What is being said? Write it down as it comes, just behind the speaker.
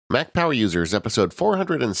Mac Power Users, episode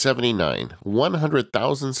 479,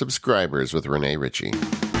 100,000 subscribers with Rene Ritchie.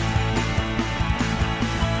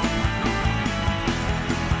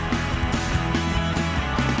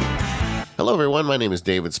 Hello, everyone. My name is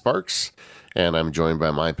David Sparks, and I'm joined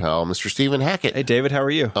by my pal, Mr. Stephen Hackett. Hey, David. How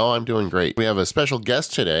are you? Oh, I'm doing great. We have a special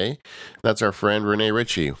guest today. That's our friend, Rene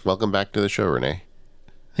Ritchie. Welcome back to the show, Rene.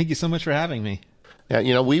 Thank you so much for having me. Yeah,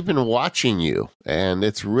 you know, we've been watching you, and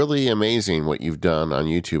it's really amazing what you've done on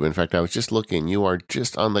YouTube. In fact, I was just looking. You are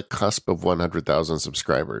just on the cusp of 100,000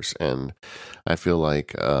 subscribers, and I feel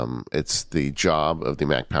like it's the job of the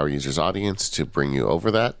Mac Power Users audience to bring you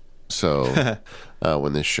over that. So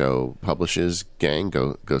when this show publishes, gang,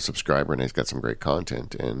 go subscribe. Rene's got some great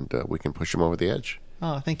content, and we can push him over the edge.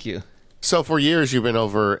 Oh, thank you. So for years, you've been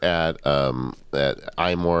over at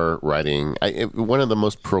iMore writing, one of the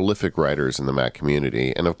most prolific writers in the Mac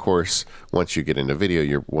community. And of course, once you get into video,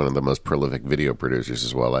 you're one of the most prolific video producers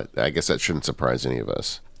as well. I guess that shouldn't surprise any of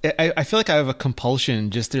us. I feel like I have a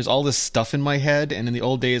compulsion. Just there's all this stuff in my head. And in the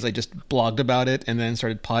old days, I just blogged about it and then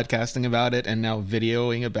started podcasting about it and now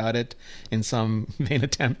videoing about it in some vain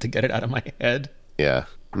attempt to get it out of my head. Yeah.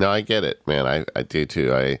 No, I get it, man. I do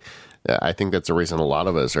too. I think that's the reason a lot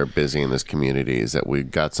of us are busy in this community is that we've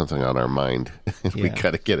got something on our mind. We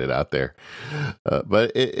got to get it out there.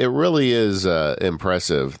 But it really is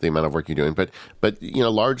impressive, the amount of work you're doing. But you know,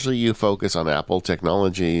 largely you focus on Apple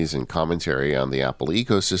technologies and commentary on the Apple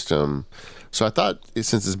ecosystem. So I thought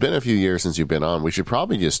since it's been a few years since you've been on, we should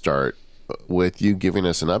probably just start with you giving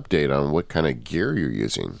us an update on what kind of gear you're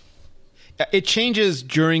using. It changes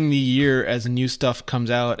during the year as new stuff comes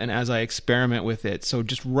out and as I experiment with it. So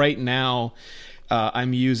just right now,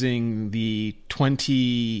 I'm using the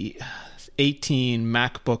 2018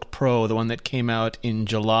 MacBook Pro, the one that came out in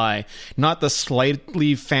July. Not the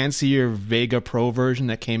slightly fancier Vega Pro version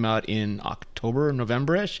that came out in October,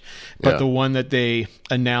 November-ish, but the one that they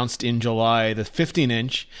announced in July, the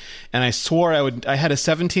 15-inch. And I swore I had a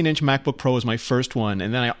 17-inch MacBook Pro as my first one,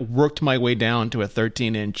 and then I worked my way down to a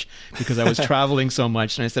 13-inch because I was traveling so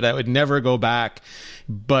much, and I said I would never go back.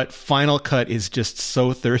 But Final Cut is just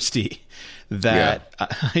so thirsty that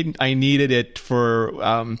I needed it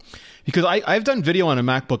for... because I've done video on a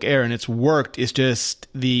MacBook Air and it's worked. It's just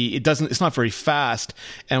it's not very fast.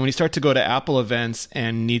 And when you start to go to Apple events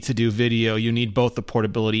and need to do video, you need both the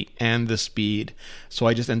portability and the speed. So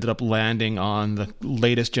I just ended up landing on the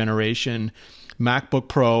latest generation MacBook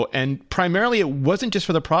Pro. And primarily it wasn't just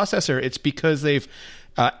for the processor. It's because they've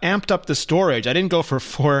amped up the storage. I didn't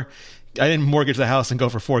mortgage the house and go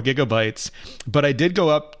for 4 gigabytes, but I did go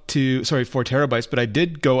up to, 4 terabytes, but I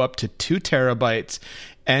did go up to 2 terabytes.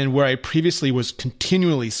 And where I previously was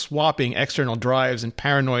continually swapping external drives and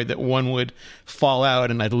paranoid that one would fall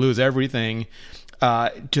out and I'd lose everything,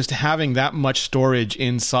 just having that much storage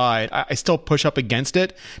inside, I still push up against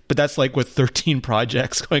it, but that's like with 13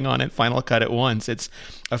 projects going on in Final Cut at once. It's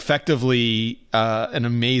effectively an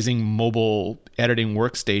amazing mobile editing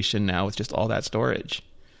workstation now with just all that storage.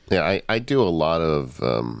 Yeah, I do a lot of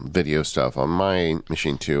video stuff on my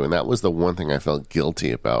machine too, and that was the one thing I felt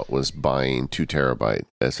guilty about was buying 2 terabyte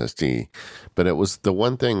SSD. But it was the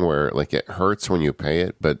one thing where like it hurts when you pay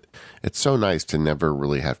it, but it's so nice to never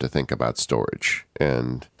really have to think about storage.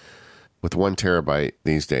 And with 1 terabyte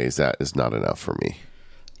these days, that is not enough for me.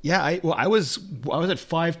 Yeah, I was at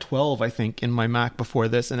 512, I think, in my Mac before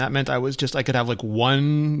this, and that meant I could have like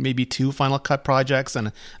 1, maybe 2 Final Cut projects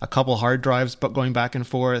and a couple hard drives, but going back and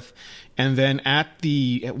forth. And then at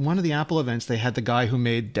one of the Apple events, they had the guy who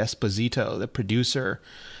made Desposito, the producer,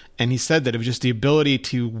 and he said that it was just the ability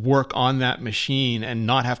to work on that machine and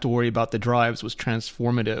not have to worry about the drives was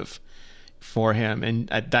transformative for him, and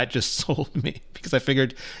that just sold me because I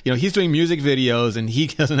figured, he's doing music videos and he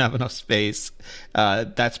doesn't have enough space.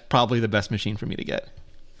 That's probably the best machine for me to get.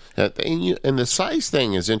 And the size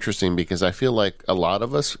thing is interesting because I feel like a lot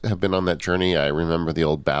of us have been on that journey. I remember the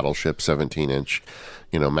old Battleship 17-inch,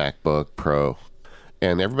 MacBook Pro,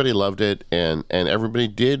 and everybody loved it, and everybody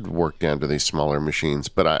did work down to these smaller machines.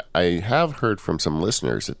 But I have heard from some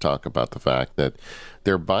listeners that talk about the fact that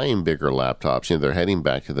they're buying bigger laptops. They're heading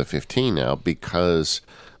back to the 15 now because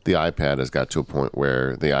the iPad has got to a point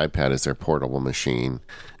where the iPad is their portable machine.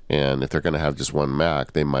 And if they're going to have just one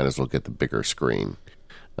Mac, they might as well get the bigger screen.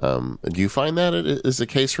 Do you find that is the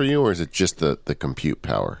case for you, or is it just the compute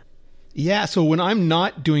power? Yeah, so when I'm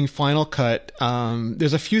not doing Final Cut,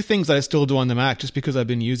 there's a few things that I still do on the Mac just because I've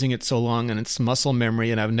been using it so long and it's muscle memory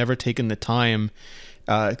and I've never taken the time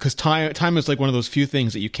because time is like one of those few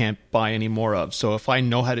things that you can't buy any more of. So if I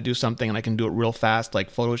know how to do something and I can do it real fast,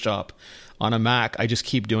 like Photoshop on a Mac, I just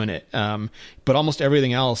keep doing it. But almost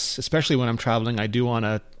everything else, especially when I'm traveling, I do on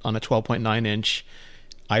a 12.9 inch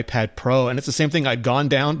iPad Pro. And it's the same thing. I'd gone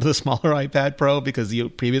down to the smaller iPad Pro because the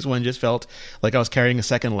previous one just felt like I was carrying a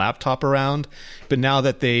second laptop around. But now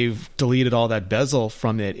that they've deleted all that bezel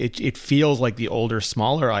from it, it feels like the older,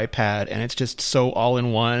 smaller iPad. And it's just so all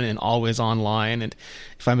in one and always online. And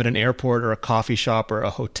if I'm at an airport or a coffee shop or a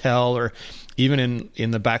hotel or even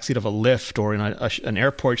in the backseat of a lift or in an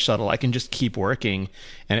airport shuttle, I can just keep working.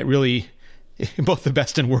 And it really, in both the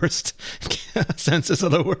best and worst senses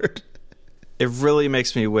of the word. It really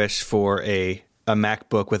makes me wish for a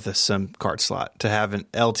MacBook with a SIM card slot. To have an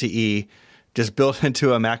LTE just built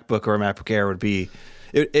into a MacBook or a MacBook Air would be,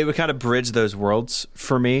 it would kind of bridge those worlds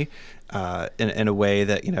for me in a way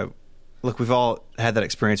that, look, we've all had that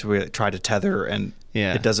experience where we try to tether and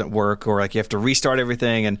it doesn't work, or like you have to restart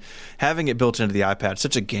everything, and having it built into the iPad is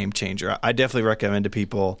such a game changer. I definitely recommend to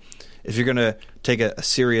people, if you're going to take a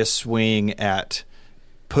serious swing at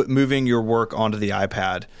moving your work onto the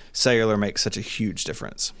iPad, cellular makes such a huge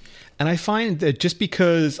difference. And I find that just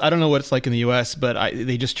because, I don't know what it's like in the US, but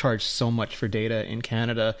they just charge so much for data in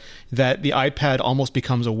Canada that the iPad almost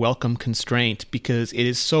becomes a welcome constraint, because it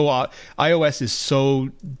is so, iOS is so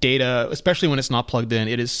data, especially when it's not plugged in,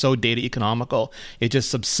 it is so data economical. It just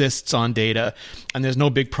subsists on data, and there's no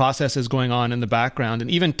big processes going on in the background. And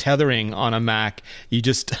even tethering on a Mac,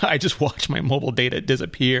 I just watch my mobile data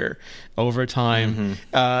disappear over time.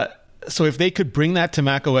 Mm-hmm. So if they could bring that to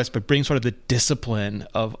macOS, but bring sort of the discipline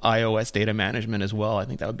of iOS data management as well, I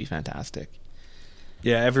think that would be fantastic.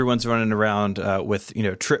 Yeah, everyone's running around with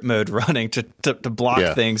trip mode running to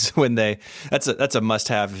block things when that's a must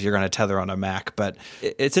have if you're going to tether on a Mac. But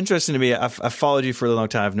it's interesting to me. I've followed you for a really long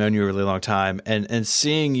time. I've known you a really long time, and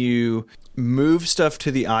seeing you move stuff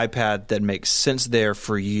to the iPad that makes sense there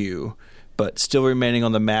for you, but still remaining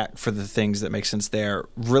on the Mac for the things that make sense there,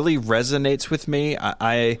 really resonates with me.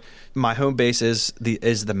 My home base is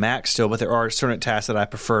the Mac still, but there are certain tasks that I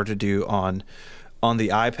prefer to do on the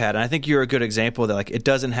iPad. And I think you're a good example that, like, it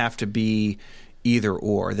doesn't have to be either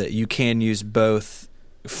or, that you can use both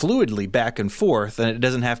fluidly back and forth, and it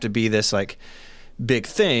doesn't have to be this like big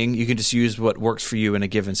thing. You can just use what works for you in a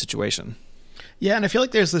given situation. Yeah, and I feel like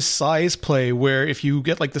there's this size play where if you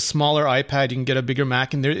get like the smaller iPad, you can get a bigger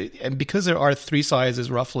Mac, and because there are 3 sizes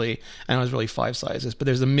roughly, I know there's really 5 sizes, but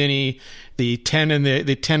there's the mini, the 10 and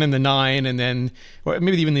the 10 and the 9, and then or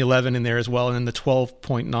maybe even the 11 in there as well, and then the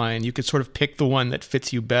 12.9. You could sort of pick the one that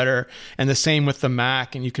fits you better, and the same with the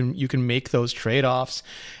Mac, and you can make those trade-offs.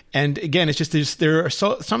 And again, it's just there are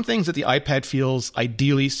some things that the iPad feels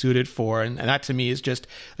ideally suited for, and that to me is just,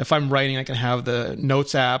 if I'm writing, I can have the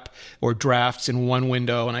Notes app or Drafts in one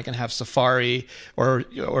window, and I can have Safari or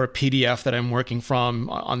a PDF that I'm working from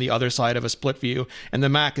on the other side of a split view. And the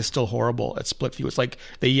Mac is still horrible at split view. It's like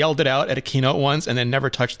they yelled it out at a keynote once and then never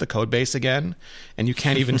touched the code base again. And you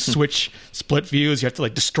can't even switch split views. You have to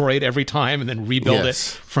like destroy it every time and then rebuild it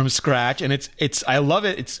from scratch. And it's I love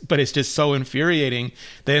it. But it's just so infuriating.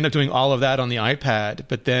 They end up doing all of that on the iPad,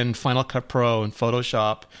 but then Final Cut Pro and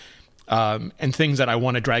Photoshop and things that I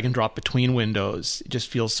want to drag and drop between windows, it just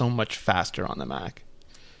feels so much faster on the Mac.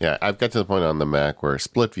 Yeah, I've got to the point on the Mac where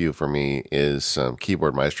split view for me is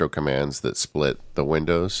keyboard maestro commands that split the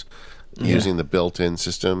windows using the built-in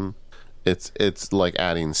system. It's like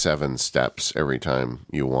adding 7 steps every time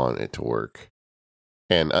you want it to work.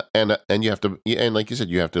 And you have to, and like you said,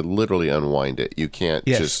 you have to literally unwind it. You can't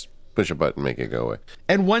just push a button, make it go away.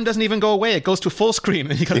 And one doesn't even go away. It goes to full screen,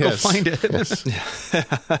 and you got to go find it.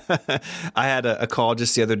 I had a call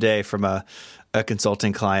just the other day from a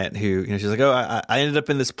consulting client who, she's like, "Oh, I ended up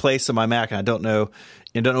in this place on my Mac, and I don't know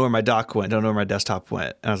where my dock went, don't know where my desktop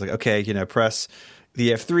went." And I was like, "Okay, press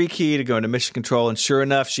the F3 key to go into mission control." And sure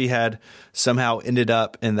enough, she had somehow ended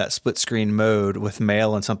up in that split screen mode with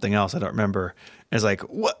Mail and something else I don't remember. And it's like,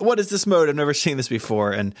 what is this mode? I've never seen this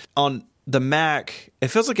before. And on the Mac, it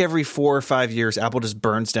feels like every 4 or 5 years, Apple just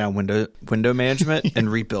burns down window management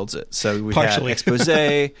and rebuilds it. So we had Expose,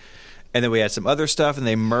 and then we had some other stuff, and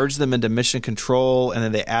they merged them into Mission Control, and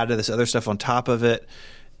then they added this other stuff on top of it.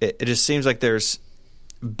 It just seems like there's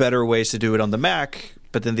better ways to do it on the Mac,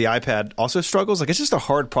 but then the iPad also struggles. Like, it's just a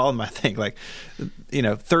hard problem, I think. like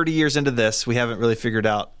 30 years into this, we haven't really figured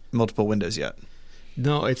out multiple windows yet.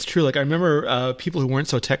 No, it's true. Like, I remember people who weren't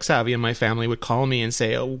so tech savvy in my family would call me and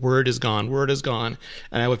say, "Oh, Word is gone.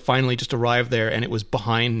 And I would finally just arrive there, and it was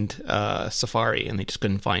behind Safari, and they just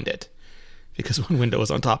couldn't find it because one window was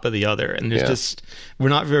on top of the other. And there's we're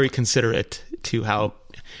not very considerate to how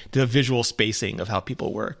the visual spacing of how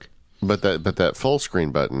people work. But that full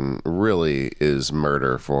screen button really is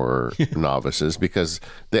murder for novices, because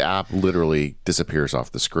the app literally disappears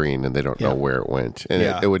off the screen and they don't know where it went. And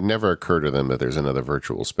it would never occur to them that there's another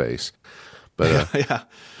virtual space. But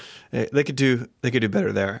they could do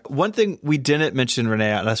better there. One thing we didn't mention,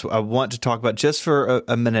 Renee, and that's what I want to talk about just for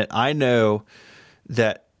a minute. I know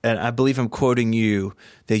that, and I believe I'm quoting you,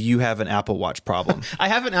 that you have an Apple Watch problem. I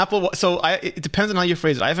have an Apple Watch. So it depends on how you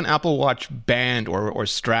phrase it. I have an Apple Watch band or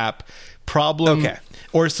strap problem. Okay.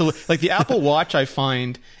 Or so like the Apple Watch, I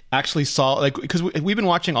find actually saw, like, because we've been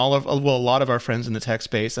watching a lot of our friends in the tech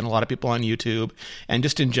space and a lot of people on YouTube and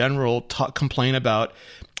just in general complain about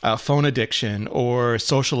phone addiction or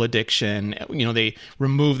social addiction. You know, they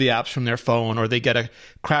remove the apps from their phone, or they get a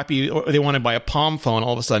crappy, or they want to buy a Palm phone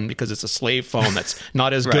all of a sudden because it's a slave phone that's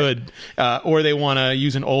not as good, or they want to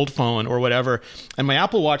use an old phone or whatever. And my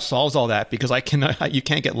Apple Watch solves all that, because you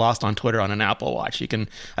can't get lost on Twitter on an Apple Watch.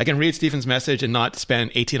 I can read Stephen's message and not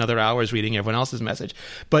spend 18 other hours reading everyone else's message.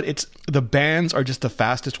 But the bands are just the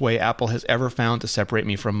fastest way Apple has ever found to separate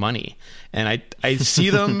me from money. And I see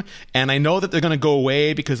them and I know that they're going to go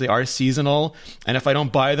away because they are seasonal. And if I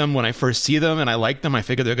don't buy them when I first see them and I like them, I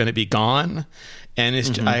figure they're going to be gone. And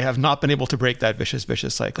I have not been able to break that vicious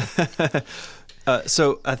cycle.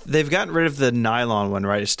 So they've gotten rid of the nylon one,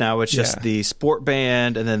 right? It's just the Sport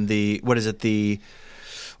Band, and then what's the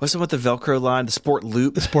one with the Velcro line? The Sport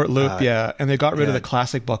Loop. The Sport Loop, and they got rid of the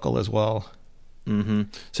Classic buckle as well. Mm-hmm.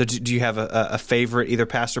 So do you have a favorite, either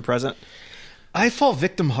past or present? I fall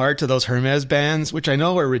victim hard to those Hermes bands, which I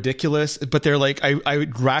know are ridiculous, but they're like, I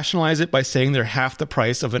would rationalize it by saying they're half the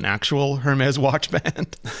price of an actual Hermes watch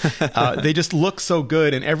band. They just look so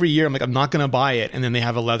good. And every year I'm like, I'm not going to buy it. And then they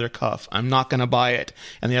have a leather cuff. I'm not going to buy it.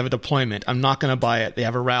 And they have a deployment. I'm not going to buy it. They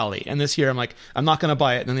have a rally. And this year I'm like, I'm not going to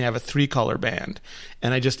buy it. And then they have a 3-color band.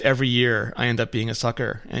 And every year I end up being a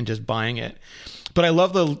sucker and just buying it. But I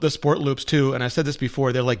love the Sport Loops too. And I've said this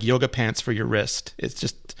before, they're like yoga pants for your wrist. It's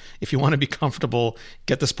just, if you want to be comfortable,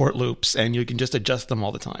 get the Sport Loops and you can just adjust them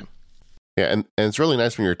all the time. Yeah, and it's really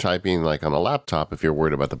nice when you're typing like on a laptop, if you're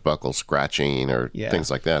worried about the buckle scratching or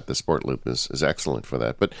things like that. The Sport Loop is excellent for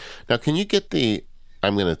that. But now, can you get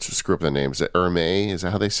I'm going to screw up the name. Is it Hermes? Is that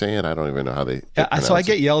how they say it? I don't even know how they so I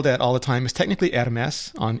get yelled at all the time. It's technically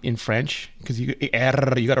Hermes in French, because you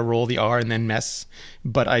got to roll the R and then mess.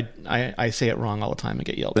 But I say it wrong all the time and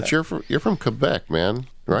get yelled at. But you're from Quebec, man,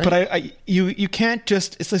 right? But you can't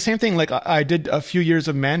just, it's the same thing. Like I did a few years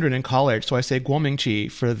of Mandarin in college, so I say Guo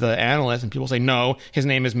Mingqi for the analyst, and people say, no, his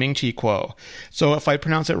name is Mingqi Kuo. So if I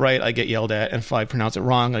pronounce it right, I get yelled at. And if I pronounce it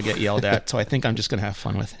wrong, I get yelled at. So I think I'm just going to have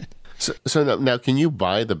fun with it. So now, can you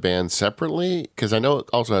buy the band separately? Because I know it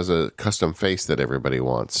also has a custom face that everybody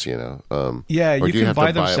wants, you know. You can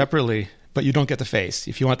buy them separately, but you don't get the face.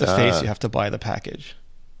 If you want the face, you have to buy the package.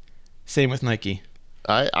 Same with Nike.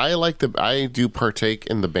 I do partake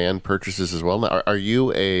in the band purchases as well. Now, are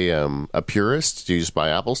you a purist? Do you just buy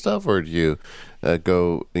Apple stuff, or do you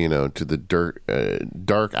go to the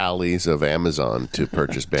dark alleys of Amazon to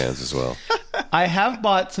purchase bands as well? I have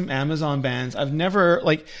bought some Amazon bands. I've never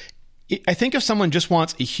I think if someone just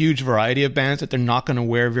wants a huge variety of bands that they're not going to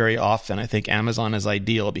wear very often, I think Amazon is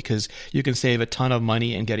ideal, because you can save a ton of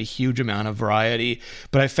money and get a huge amount of variety.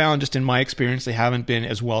 But I found, just in my experience, they haven't been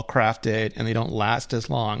as well crafted and they don't last as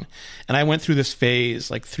long. And I went through this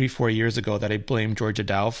phase like 3-4 years ago that I blame Georgia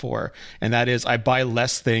Dow for. And that is, I buy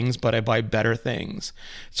less things, but I buy better things.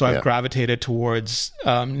 So I've gravitated towards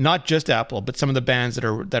not just Apple, but some of the bands that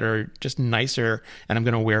are just nicer and I'm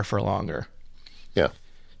going to wear for longer. Yeah.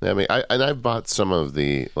 I mean, I've bought some of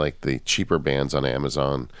the cheaper bands on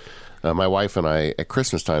Amazon. My wife and I at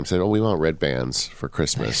Christmas time said, "Oh, we want red bands for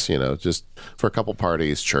Christmas, just for a couple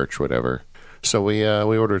parties, church, whatever." So we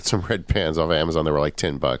ordered some red bands off Amazon. They were like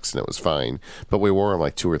 $10, and it was fine. But we wore them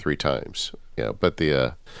like 2 or 3 times. Yeah, but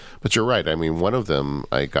you're right. I mean, one of them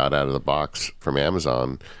I got out of the box from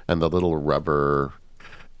Amazon, and the little rubber,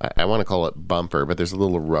 I want to call it bumper, but there's a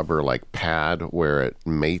little rubber like pad where it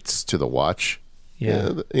mates to the watch.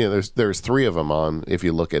 Yeah, there's 3 of them on. If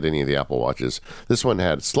you look at any of the Apple Watches, this one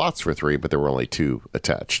had slots for 3, but there were only 2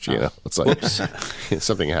 attached. It's like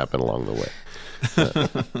something happened along the way.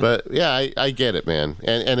 But yeah, I get it, man.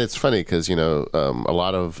 And it's funny because a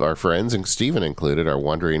lot of our friends, and Stephen included, are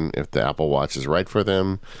wondering if the Apple Watch is right for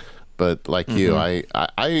them. But like you,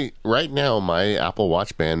 I right now my Apple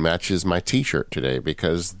Watch band matches my T-shirt today,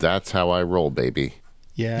 because that's how I roll, baby.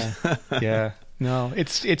 Yeah, yeah. No,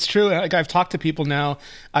 it's true. Like, I've talked to people now.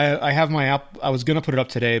 I have my app. I was going to put it up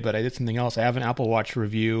today, but I did something else. I have an Apple Watch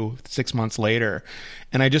review 6 months later,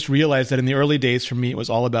 and I just realized that in the early days for me, it was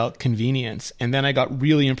all about convenience, and then I got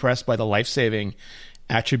really impressed by the life-saving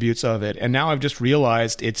attributes of it. And now I've just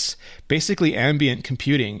realized it's basically ambient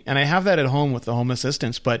computing. And I have that at home with the Home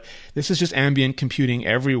Assistants, but this is just ambient computing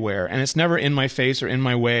everywhere. And it's never in my face or in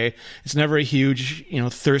my way. It's never a huge,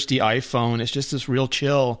 thirsty iPhone. It's just this real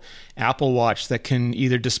chill Apple Watch that can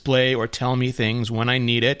either display or tell me things when I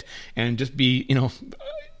need it and just be,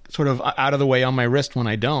 sort of out of the way on my wrist when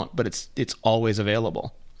I don't, but it's always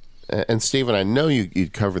available. And Stephen, I know you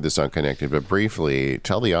covered this on Connected, but briefly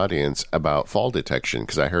tell the audience about fall detection,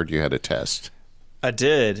 because I heard you had a test. I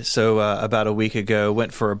did. So about a week ago,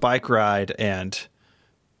 went for a bike ride, and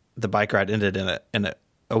the bike ride ended in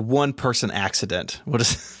a one-person accident. What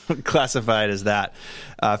is classified as that?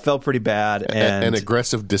 Fell pretty bad. And an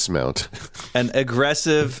aggressive dismount. An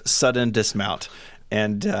aggressive, sudden dismount.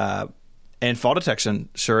 And fall detection,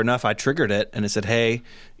 sure enough, I triggered it, and it said, hey,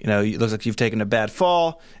 it looks like you've taken a bad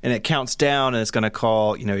fall, and it counts down, and it's going to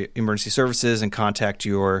call, emergency services and contact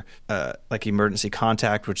your, emergency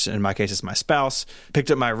contact, which in my case is my spouse. Picked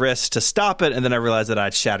up my wrist to stop it, and then I realized that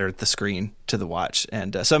I'd shattered the screen to the watch,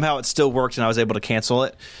 and somehow it still worked, and I was able to cancel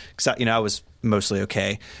it, because, I was mostly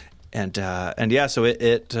okay. And yeah, so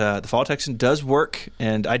the fall detection does work,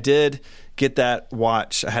 and I did get that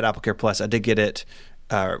watch. I had AppleCare Plus. I did get it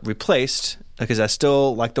replaced because I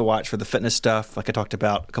still like the watch for the fitness stuff, like I talked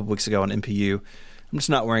about a couple weeks ago on MPU. I'm just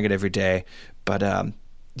not wearing it every day, but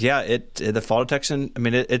the fall detection. I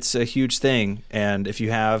mean, it's a huge thing, and if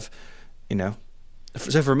you have,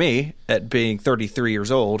 so for me, at being 33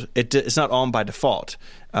 years old, it's not on by default.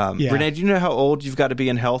 Yeah. Renee, do you know how old you've got to be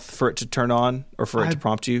in health for it to turn on or for it to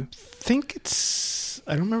prompt you?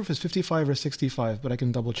 I don't remember if it's 55 or 65, but I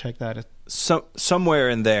can double check that. Somewhere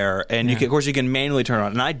in there, and you can manually turn it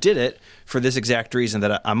on. And I did it for this exact reason,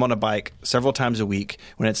 that I'm on a bike several times a week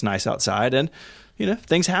when it's nice outside, and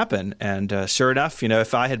things happen. And sure enough,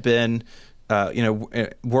 if I had been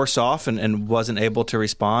worse off and wasn't able to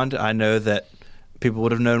respond, I know that people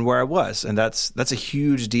would have known where I was, and that's a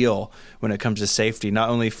huge deal when it comes to safety, not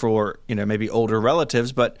only for maybe older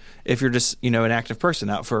relatives, but if you're just an active person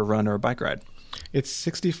out for a run or a bike ride. It's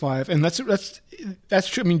 65, and that's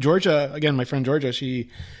true. I mean, Georgia, again, my friend Georgia, she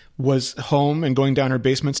was home and going down her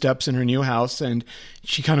basement steps in her new house, and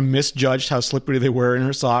she kind of misjudged how slippery they were in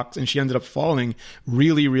her socks, and she ended up falling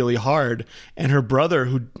really, really hard. And her brother,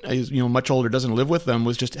 who is much older, doesn't live with them,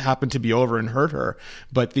 was just happened to be over and hurt her.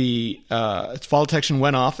 But the fall detection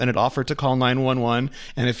went off, and it offered to call 911.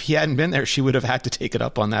 And if he hadn't been there, she would have had to take it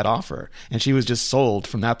up on that offer. And she was just sold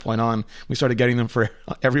from that point on. We started getting them for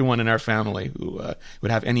everyone in our family who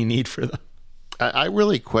would have any need for them. I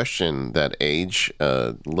really question that age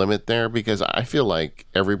limit there, because I feel like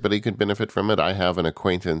everybody could benefit from it. I have an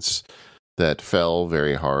acquaintance that fell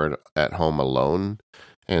very hard at home alone,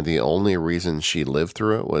 and the only reason she lived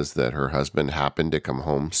through it was that her husband happened to come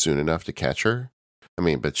home soon enough to catch her. I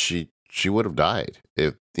mean, but she would have died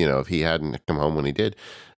if he hadn't come home when he did.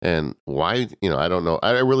 And why, I don't know.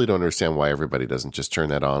 I really don't understand why everybody doesn't just turn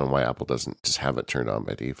that on, and why Apple doesn't just have it turned on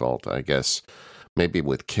by default. I guess maybe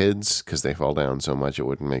with kids, because they fall down so much, it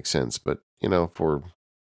wouldn't make sense. But, for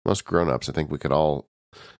most grown-ups, I think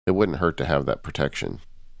it wouldn't hurt to have that protection.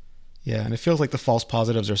 Yeah, and it feels like the false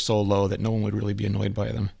positives are so low that no one would really be annoyed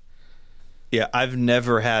by them. Yeah, I've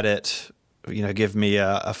never had it, give me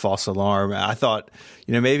a false alarm. I thought,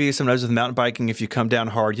 maybe sometimes with mountain biking, if you come down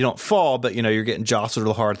hard, you don't fall, but, you're getting jostled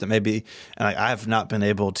real hard, that maybe, and I have not been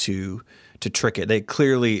able to trick it.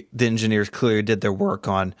 The engineers clearly did their work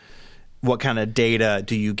on what kind of data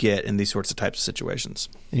do you get in these sorts of types of situations.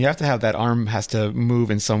 And you have to have that arm has to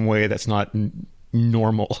move in some way that's not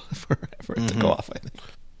normal for it to go off, I think.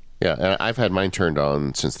 Yeah, and I've had mine turned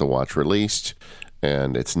on since the watch released,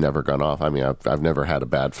 and it's never gone off. I mean, I've never had a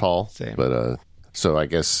bad fall. Same. But so I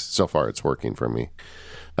guess so far it's working for me.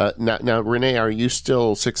 Now, Renee, are you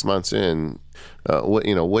still 6 months in?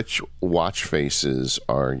 Which watch faces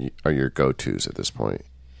are your go-tos at this point?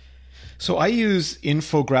 So I use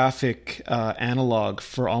infographic analog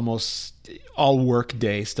for almost all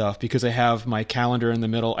workday stuff because I have my calendar in the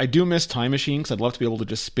middle. I do miss Time Machine because I'd love to be able to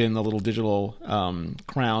just spin the little digital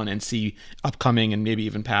crown and see upcoming and maybe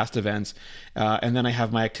even past events. And then I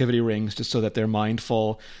have my activity rings just so that they're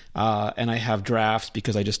mindful. And I have drafts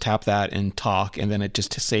because I just tap that and talk, and then it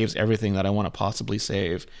just saves everything that I want to possibly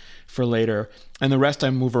save for later. And the rest I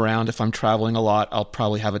move around. If I'm traveling a lot, I'll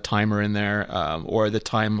probably have a timer in there, or the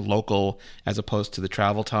time local as opposed to the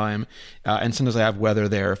travel time. And sometimes I have weather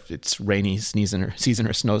there if it's rainy season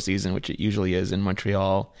or snow season, which it usually is in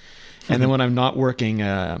Montreal. And then when I'm not working,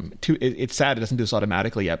 it's sad it doesn't do this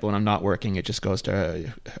automatically yet, but when I'm not working, it just goes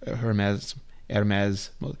to Hermes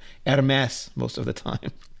most of the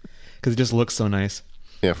time because it just looks so nice.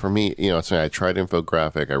 Yeah, for me, I tried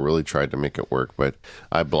infographic. I really tried to make it work, but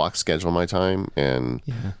I block schedule my time, and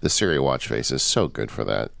the Siri watch face is so good for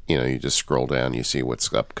that. You just scroll down, you see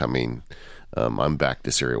what's upcoming. I'm back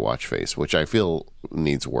to Siri watch face, which I feel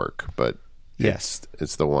needs work, but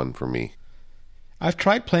it's the one for me. I've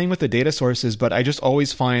tried playing with the data sources, but I just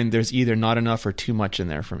always find there's either not enough or too much in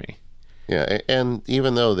there for me. Yeah, and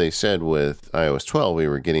even though they said with iOS 12 we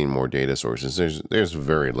were getting more data sources, there's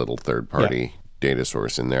very little third-party data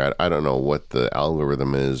source in there. I don't know what the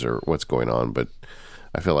algorithm is or what's going on, but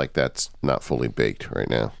I feel like that's not fully baked right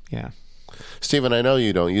now. Yeah. Stephen, I know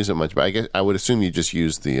you don't use it much, but I guess I would assume you just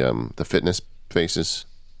use the fitness faces.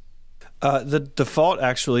 The default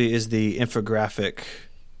actually is the infographic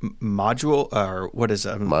module, or what is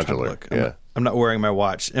it? Modular. I'm not wearing my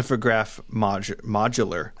watch. Infograph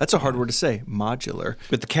modular. That's a hard word to say. Modular.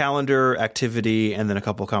 With the calendar, activity, and then a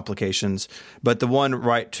couple complications. But the one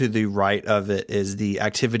right to the right of it is the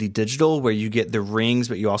activity digital, where you get the rings,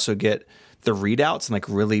 but you also get the readouts and like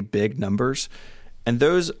really big numbers. And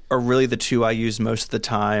those are really the two I use most of the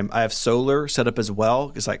time. I have solar set up as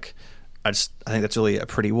well. It's like I think that's really a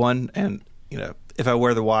pretty one. And if I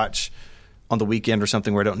wear the watch on the weekend or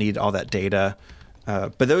something where I don't need all that data.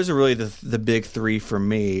 But those are really the big three for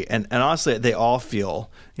me. And honestly, they all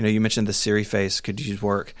feel, you mentioned the Siri face could use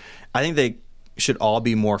work. I think they should all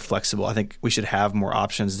be more flexible. I think we should have more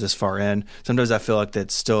options this far in. Sometimes I feel like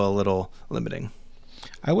that's still a little limiting.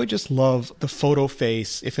 I would just love the photo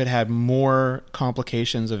face if it had more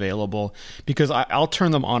complications available, because I'll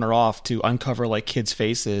turn them on or off to uncover like kids'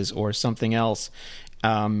 faces or something else.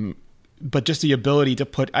 But just the ability to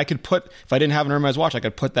if I didn't have an Hermes watch, I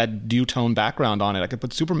could put that dew tone background on it. I could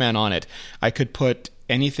put Superman on it. I could put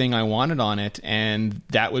anything I wanted on it, and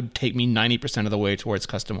that would take me 90% of the way towards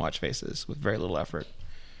custom watch faces with very little effort.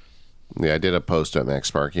 Yeah, I did a post on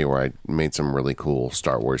MacSparky where I made some really cool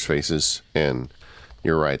Star Wars faces, and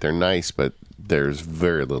you're right, they're nice, but there's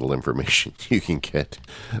very little information you can get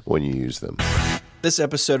when you use them. This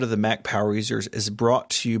episode of the Mac Power Users is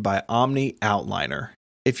brought to you by Omni Outliner.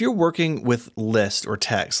 If you're working with lists or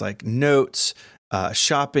text like notes,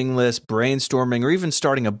 shopping list, brainstorming, or even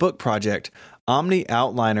starting a book project, Omni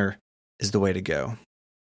Outliner is the way to go.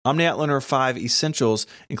 Omni Outliner 5 Essentials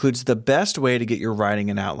includes the best way to get your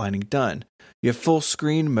writing and outlining done. You have full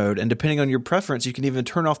screen mode, and depending on your preference, you can even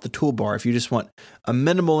turn off the toolbar if you just want a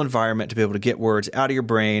minimal environment to be able to get words out of your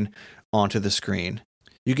brain onto the screen.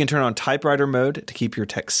 You can turn on typewriter mode to keep your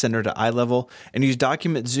text centered at eye level, and use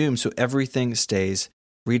document zoom so everything stays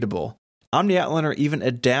readable. Omni Outliner even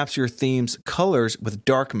adapts your theme's colors with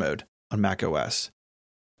dark mode on macOS.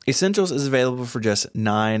 Essentials is available for just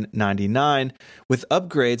 $9.99, with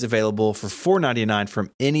upgrades available for $4.99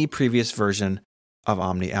 from any previous version of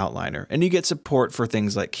Omni Outliner. And you get support for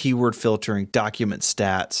things like keyword filtering, document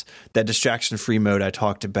stats, that distraction-free mode I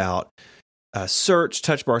talked about, search,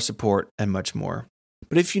 touch bar support, and much more.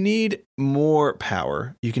 But if you need more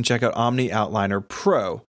power, you can check out Omni Outliner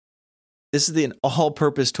Pro. This is an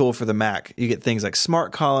all-purpose tool for the Mac. You get things like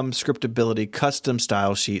smart columns, scriptability, custom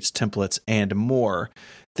style sheets, templates, and more.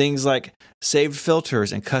 Things like saved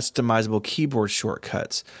filters and customizable keyboard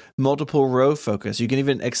shortcuts, multiple row focus. You can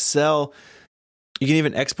even export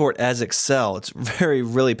as Excel. It's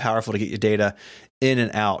really powerful to get your data in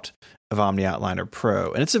and out of Omni Outliner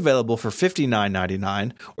Pro. And it's available for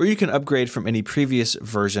 $59.99, or you can upgrade from any previous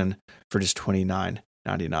version for just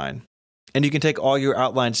 $29.99. And you can take all your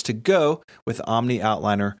outlines to go with Omni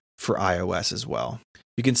Outliner for iOS as well.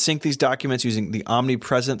 You can sync these documents using the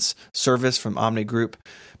Omnipresence service from Omni Group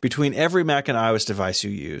between every Mac and iOS device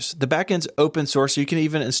you use. The backend's open source, so you can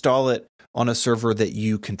even install it on a server that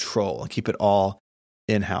you control and keep it all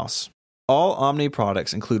in-house. All Omni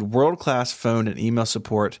products include world-class phone and email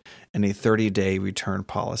support and a 30-day return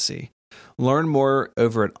policy. Learn more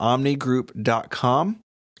over at omnigroup.com.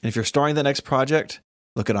 And if you're starting the next project,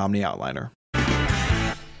 look at Omni Outliner.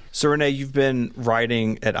 So Renee, you've been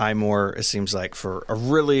writing at iMore, it seems like, for a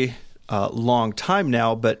really long time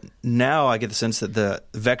now, but now I get the sense that the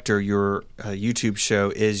Vector, your YouTube show,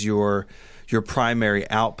 is your primary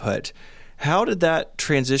output. How did that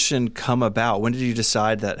transition come about? When did you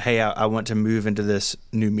decide that, hey, I want to move into this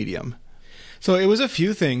new medium? So it was a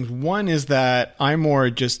few things. One is that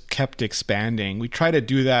iMore just kept expanding. We try to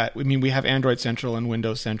do that. I mean, we have Android Central and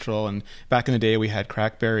Windows Central, and back in the day we had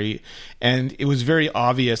Crackberry, and it was very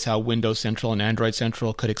obvious how Windows Central and Android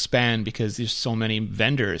Central could expand because there's so many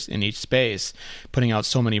vendors in each space putting out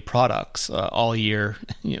so many products all year,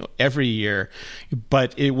 every year.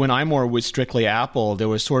 But when iMore was strictly Apple, there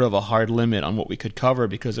was sort of a hard limit on what we could cover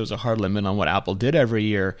because there was a hard limit on what Apple did every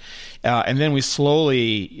year. And then we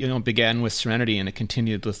slowly, began with Serenity, and it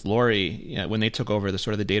continued with Lori. When they took over the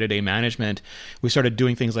sort of the day-to-day management, we started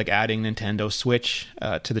doing things like adding Nintendo Switch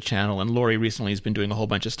to the channel. And Lori recently has been doing a whole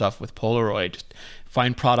bunch of stuff with Polaroid, just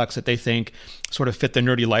find products that they think sort of fit the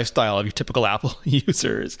nerdy lifestyle of your typical Apple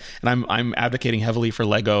users. And I'm advocating heavily for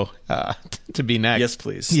Lego to be next. Yes,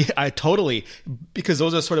 please. Yeah, I totally, because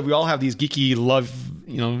those are sort of, we all have these geeky love,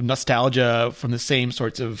 nostalgia from the same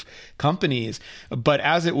sorts of companies. But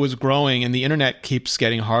as it was growing and the internet keeps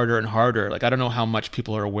getting harder and harder, like I don't know how much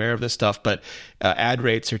people are aware of this stuff, but ad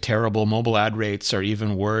rates are terrible. Mobile ad rates are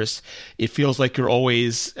even worse. It feels like you're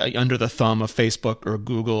always under the thumb of Facebook or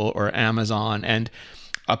Google or Amazon. And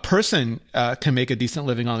a person can make a decent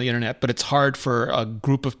living on the internet, but it's hard for a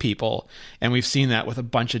group of people. And we've seen that with a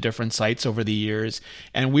bunch of different sites over the years.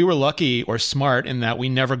 And we were lucky or smart in that we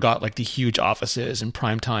never got like the huge offices in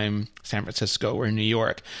primetime San Francisco or New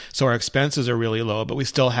York. So our expenses are really low, but we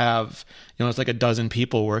still have, it's like a dozen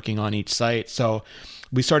people working on each site. So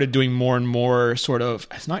we started doing more and more sort of,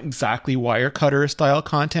 it's not exactly Wirecutter style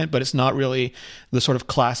content, but it's not really the sort of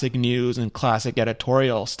classic news and classic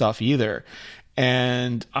editorial stuff either.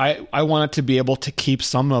 And I wanted to be able to keep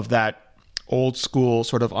some of that old school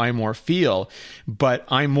sort of iMore feel, but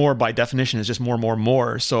iMore by definition is just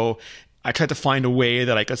more. So I tried to find a way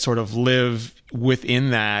that I could sort of live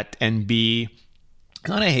within that and be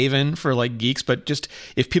not a haven for like geeks, but just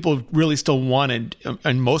if people really still wanted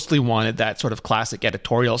and mostly wanted that sort of classic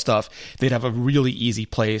editorial stuff, they'd have a really easy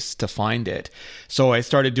place to find it. So I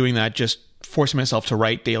started doing that, just forcing myself to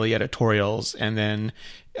write daily editorials. And then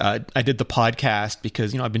I did the podcast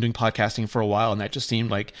because, I've been doing podcasting for a while, and that just seemed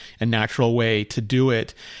like a natural way to do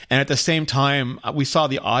it. And at the same time, we saw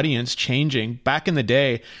the audience changing. Back in the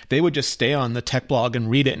day, they would just stay on the tech blog and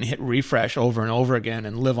read it and hit refresh over and over again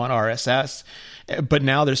and live on RSS. But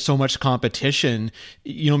now there's so much competition.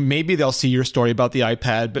 Maybe they'll see your story about the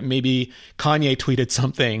iPad, but maybe Kanye tweeted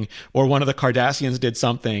something, or one of the Kardashians did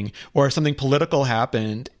something, or something political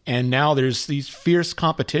happened. And now there's these fierce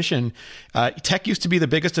competition. Tech used to be the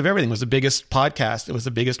biggest of everything. It was the biggest podcast. It was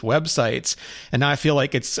the biggest websites. And now I feel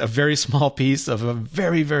like it's a very small piece of a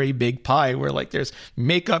very, very big pie where like there's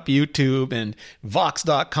Makeup YouTube and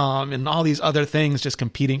Vox.com and all these other things just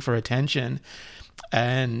competing for attention.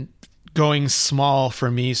 And going small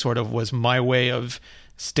for me sort of was my way of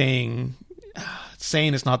staying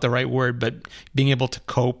sane is not the right word, but being able to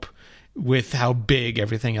cope with how big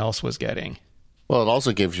everything else was getting. Well, it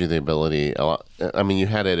also gives you the ability, you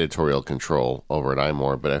had editorial control over at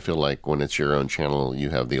iMore, but I feel like when it's your own channel, you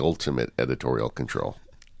have the ultimate editorial control.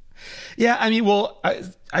 Yeah,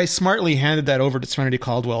 I smartly handed that over to Serenity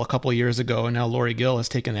Caldwell a couple of years ago, and now Lori Gill has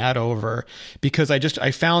taken that over because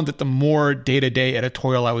I found that the more day-to-day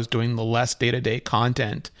editorial I was doing, the less day-to-day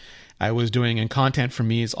content I was doing, and content for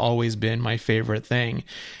me has always been my favorite thing.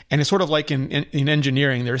 And it's sort of like in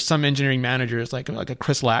engineering, there's some engineering managers like a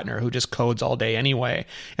Chris Latner who just codes all day anyway,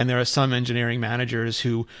 and there are some engineering managers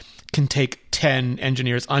who can take 10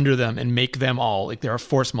 engineers under them and make them all, like they're a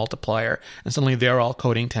force multiplier, and suddenly they're all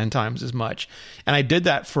coding 10 times as much. And I did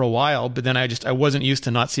that for a while, but then I wasn't used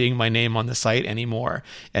to not seeing my name on the site anymore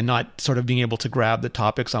and not sort of being able to grab the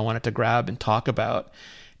topics I wanted to grab and talk about.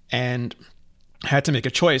 And I had to make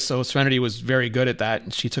a choice. So Serenity was very good at that,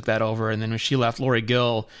 and she took that over. And then when she left, Lori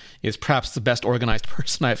Gill is perhaps the best organized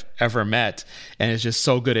person I've ever met, and is just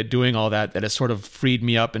so good at doing all that that has sort of freed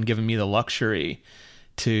me up and given me the luxury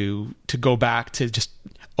to go back to just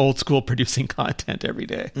old school producing content every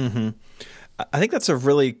day. Mm-hmm. I think that's a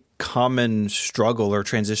really common struggle or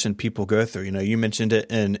transition people go through. You mentioned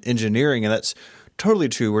it in engineering, and that's totally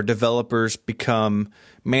true, where developers become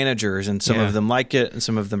managers, and some of them like it, and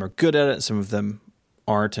some of them are good at it, and some of them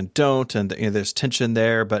aren't and don't, and there's tension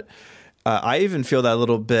there. But I even feel that a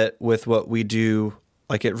little bit with what we do,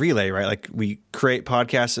 like at Relay, right? Like we create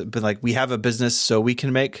podcasts, but like we have a business so we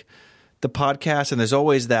can make the podcast, and there's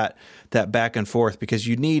always that back and forth because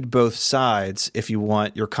you need both sides if you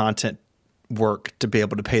want your content work to be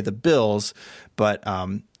able to pay the bills. But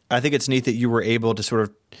I think it's neat that you were able to sort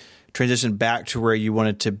of transition back to where you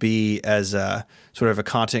wanted to be as a sort of a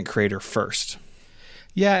content creator first.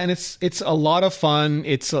 Yeah, and it's a lot of fun.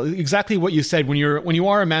 It's exactly what you said. When you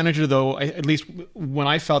are a manager, though, at least when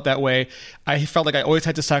I felt that way, I felt like I always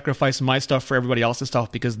had to sacrifice my stuff for everybody else's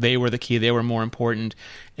stuff because they were the key, they were more important,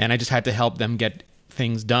 and I just had to help them get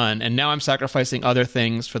things done. And now I'm sacrificing other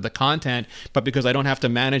things for the content, but because I don't have to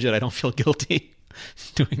manage it, I don't feel guilty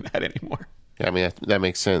doing that anymore. Yeah, I mean that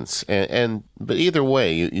makes sense. But either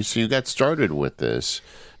way, you got started with this.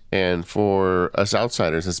 And for us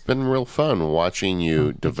outsiders, it's been real fun watching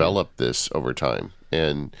you develop this over time.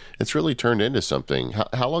 And it's really turned into something.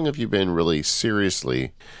 How long have you been really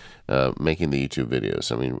seriously making the YouTube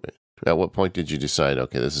videos? I mean, at what point did you decide,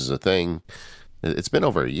 okay, this is a thing? It's been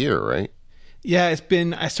over a year, right? Yeah,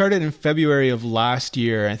 I started in February of last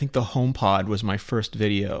year. I think the HomePod was my first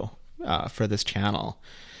video for this channel.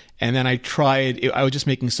 And then I was just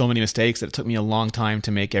making so many mistakes that it took me a long time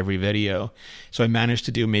to make every video. So I managed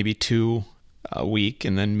to do maybe 2 a week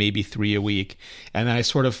and then maybe 3 a week. And then I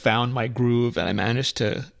sort of found my groove and I managed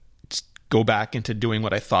to go back into doing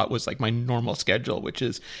what I thought was like my normal schedule,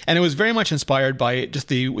 and it was very much inspired by just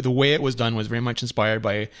the way it was done was very much inspired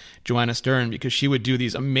by Joanna Stern, because she would do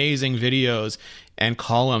these amazing videos and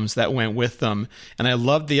columns that went with them. And I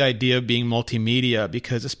loved the idea of being multimedia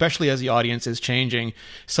because, especially as the audience is changing,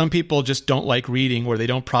 some people just don't like reading or they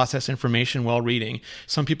don't process information while reading.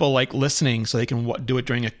 Some people like listening so they can do it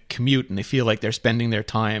during a commute and they feel like they're spending their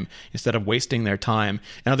time instead of wasting their time.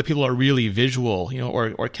 And other people are really visual,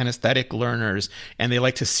 or kinesthetic learners, and they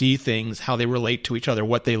like to see things, how they relate to each other,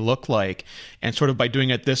 what they look like. And sort of by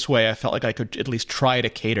doing it this way, I felt like I could at least try to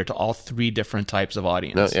cater to all 3 different types of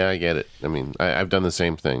audience. No, yeah, I get it. I mean, I've done the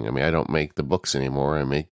same thing. I mean, I don't make the books anymore. I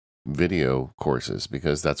make video courses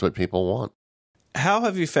because that's what people want. How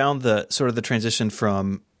have you found the transition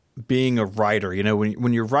from being a writer?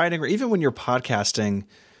 When you're writing or even when you're podcasting,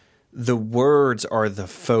 the words are the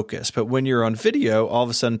focus. But when you're on video, all of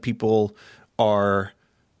a sudden people are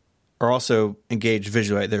also engaged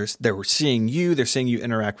visually. They're seeing you. They're seeing you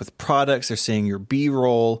interact with products. They're seeing your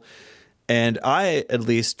B-roll. And I, at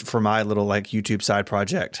least for my little YouTube side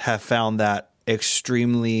project, have found that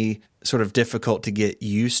extremely sort of difficult to get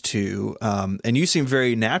used to. And you seem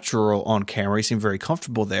very natural on camera. You seem very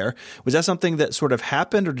comfortable there. Was that something that sort of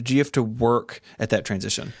happened, or did you have to work at that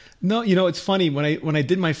transition? No, it's funny. When I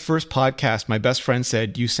did my first podcast, my best friend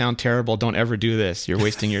said, "You sound terrible. Don't ever do this. You're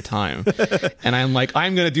wasting your time." And I'm like,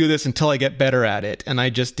 I'm going to do this until I get better at it. And I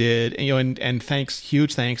just did. And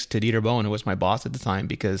huge thanks to Dieter Bohn, who was my boss at the time,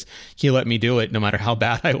 because he let me do it no matter how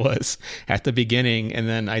bad I was at the beginning. And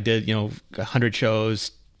then I did, 100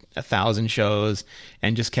 shows, 1,000 shows,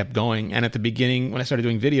 and just kept going. And at the beginning, when I started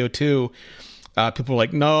doing video too, people were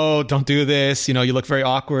like, "No, don't do this. You look very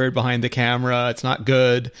awkward behind the camera. It's not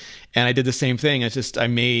good." And I did the same thing.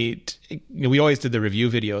 We always did the review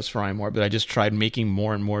videos for iMore, but I just tried making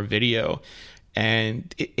more and more video.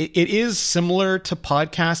 And it is similar to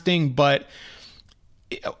podcasting, but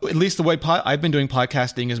at least the way I've been doing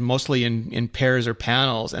podcasting is mostly in pairs or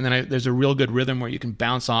panels. And then there's a real good rhythm where you can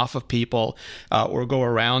bounce off of people or go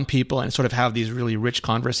around people and sort of have these really rich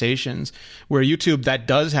conversations. Where YouTube, that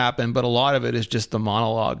does happen, but a lot of it is just the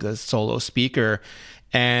monologue, the solo speaker.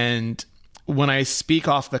 And when I speak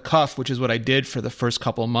off the cuff, which is what I did for the first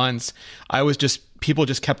couple months, people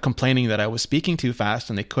just kept complaining that I was speaking too fast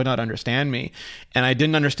and they could not understand me. And I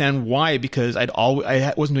didn't understand why, because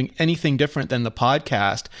I wasn't doing anything different than the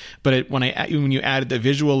podcast. But when you added the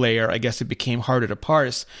visual layer, I guess it became harder to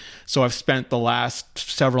parse. So I've spent the last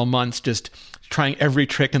several months just trying every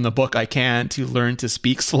trick in the book I can to learn to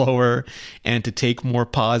speak slower and to take more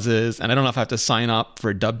pauses. And I don't know if I have to sign up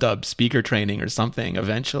for dub speaker training or something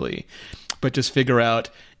eventually, but just figure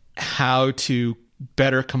out how to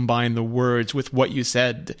better combine the words with what you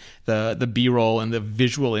said, the B-roll and the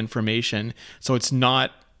visual information. So it's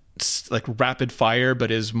not like rapid fire,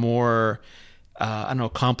 but is more,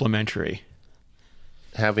 complimentary.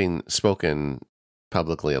 Having spoken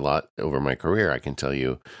publicly a lot over my career, I can tell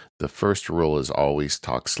you the first rule is always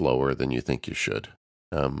talk slower than you think you should.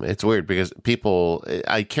 It's weird because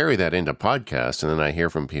I carry that into podcasts, and then I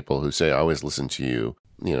hear from people who say, "I always listen to you.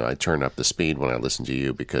 I turn up the speed when I listen to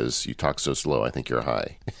you because you talk so slow. I think you're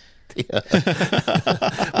high."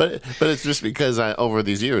 But it's just because over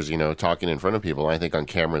these years, talking in front of people, I think on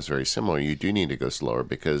camera is very similar. You do need to go slower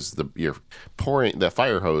because you're pouring the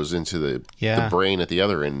fire hose into the brain at the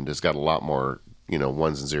other end has got a lot more,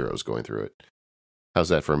 ones and zeros going through it. How's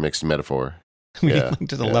that for a mixed metaphor? We linked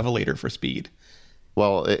to the levelator for speed.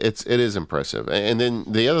 Well, it is impressive. And then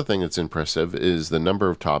the other thing that's impressive is the number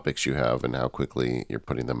of topics you have and how quickly you're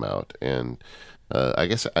putting them out. And I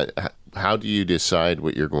guess, how do you decide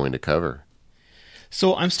what you're going to cover?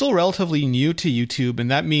 So I'm still relatively new to YouTube, and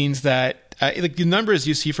that means that like the numbers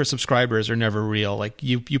you see for subscribers are never real. Like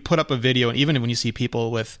you put up a video, and even when you see people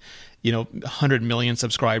with 100 million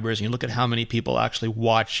subscribers, and you look at how many people actually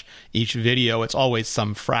watch each video, it's always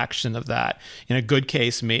some fraction of that. In a good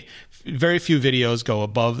case, very few videos go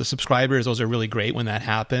above the subscribers. Those are really great when that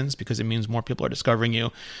happens because it means more people are discovering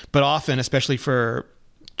you. But often, especially for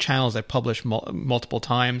channels that publish multiple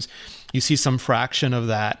times, you see some fraction of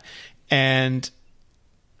that. And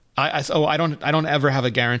I don't ever have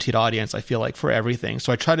a guaranteed audience, I feel like, for everything.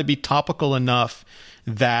 So I try to be topical enough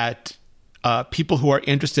that people who are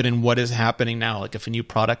interested in what is happening now, like if a new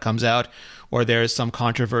product comes out or there's some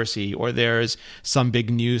controversy or there's some big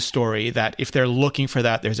news story, that if they're looking for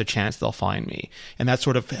that, there's a chance they'll find me. And that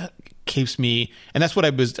sort of keeps me, and that's what I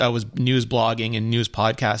was news blogging and news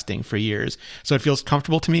podcasting for years. So it feels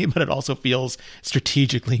comfortable to me, but it also feels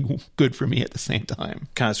strategically good for me at the same time.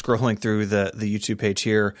 Kind of scrolling through the YouTube page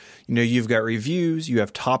here, you've got reviews, you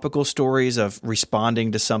have topical stories of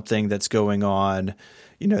responding to something that's going on,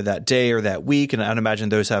 that day or that week. And I'd imagine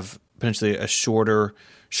those have potentially a shorter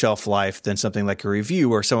shelf life than something like a review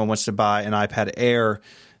where someone wants to buy an iPad Air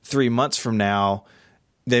 3 months from now.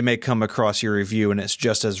 They may come across your review and it's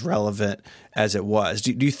just as relevant as it was.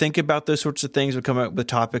 Do you think about those sorts of things when coming up with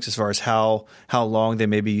topics as far as how long they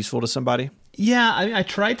may be useful to somebody? Yeah, I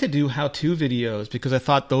tried to do how-to videos because I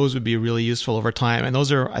thought those would be really useful over time. And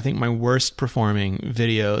those are, I think, my worst performing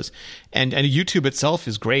videos. And YouTube itself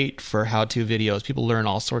is great for how-to videos. People learn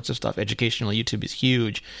all sorts of stuff. Educational YouTube is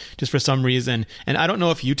huge just for some reason. And I don't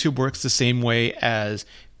know if YouTube works the same way as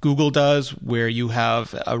Google does, where you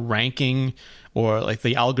have a ranking or like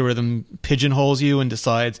the algorithm pigeonholes you and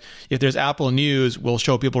decides if there's Apple News, we'll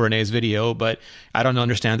show people Renee's video, but I don't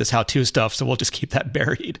understand this how-to stuff, so we'll just keep that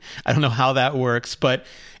buried. I don't know how that works, but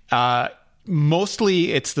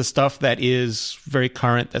mostly it's the stuff that is very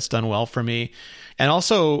current that's done well for me. And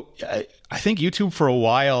also, I think YouTube for a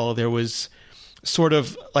while, there was sort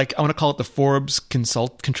of like, I want to call it the Forbes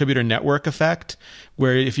contributor network effect,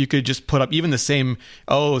 where if you could just put up even the same,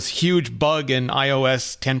 it's huge bug in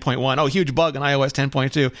iOS 10.1, huge bug in iOS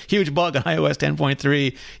 10.2, huge bug in iOS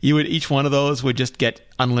 10.3, each one of those would just get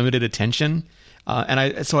unlimited attention.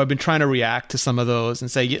 So I've been trying to react to some of those and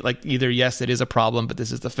say, like, either yes, it is a problem, but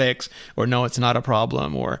this is the fix, or no, it's not a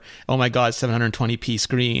problem, or oh my God, 720p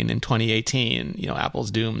screen in 2018, Apple's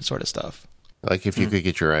doomed sort of stuff. Like if you could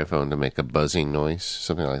get your iPhone to make a buzzing noise,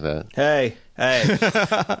 something like that. Hey. I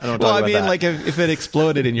don't well, I mean, like if it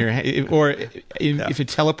exploded in your head, or if it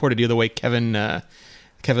teleported you the way Kevin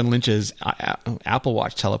Lynch's Apple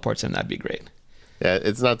Watch teleports him, that'd be great. Yeah,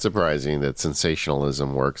 it's not surprising that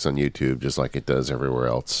sensationalism works on YouTube just like it does everywhere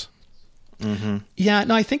else. Mm-hmm. Yeah,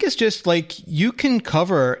 no, I think it's just like you can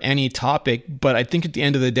cover any topic, but I think at the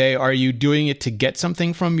end of the day, are you doing it to get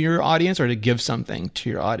something from your audience or to give something to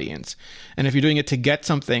your audience? And if you're doing it to get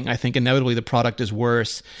something, I think inevitably the product is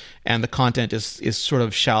worse and the content is sort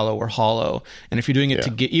of shallow or hollow. And if you're doing it to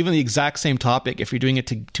get even the exact same topic, if you're doing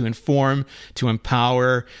it to inform, to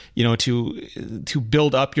empower, to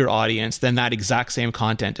build up your audience, then that exact same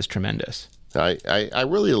content is tremendous. I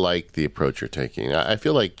really like the approach you're taking. I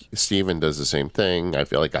feel like Steven does the same thing. I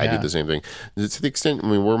feel like I do the same thing. To the extent,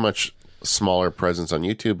 we're much smaller presence on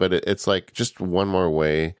YouTube, but it's like just one more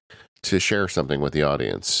way to share something with the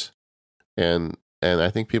audience. And I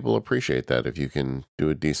think people appreciate that if you can do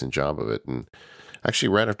a decent job of it. And actually,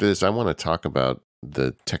 right after this, I want to talk about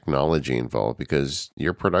the technology involved because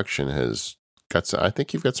your production has got I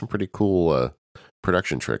think you've got some pretty cool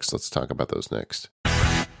production tricks. Let's talk about those next.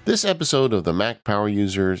 This episode of the Mac Power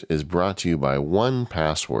Users is brought to you by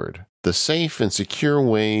 1Password, the safe and secure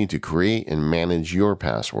way to create and manage your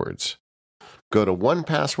passwords. Go to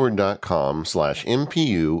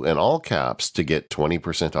 1password.com/MPU in all caps to get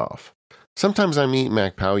 20% off. Sometimes I meet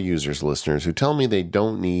Mac Power Users listeners who tell me they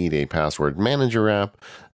don't need a password manager app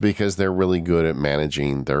because they're really good at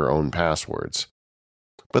managing their own passwords.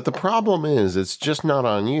 But the problem is it's just not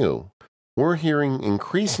on you. We're hearing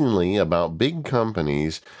increasingly about big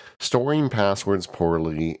companies storing passwords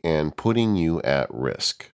poorly and putting you at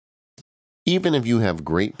risk. Even if you have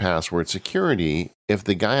great password security, if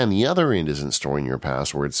the guy on the other end isn't storing your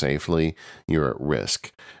password safely, you're at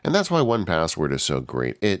risk. And that's why 1Password is so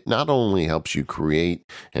great. It not only helps you create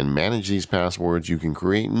and manage these passwords, you can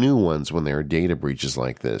create new ones when there are data breaches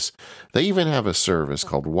like this. They even have a service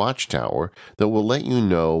called Watchtower that will let you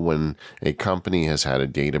know when a company has had a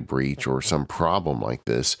data breach or some problem like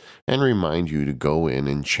this and remind you to go in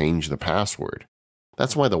and change the password.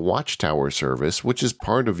 That's why the Watchtower service, which is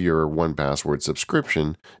part of your 1Password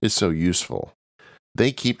subscription, is so useful.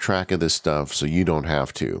 They keep track of this stuff so you don't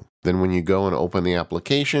have to. Then when you go and open the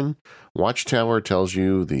application, Watchtower tells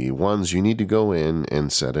you the ones you need to go in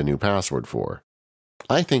and set a new password for.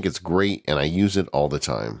 I think it's great and I use it all the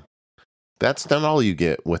time. That's not all you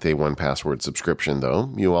get with a 1Password subscription,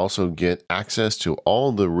 though. You also get access to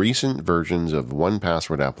all the recent versions of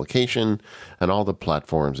 1Password application and all the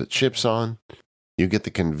platforms it ships on. You get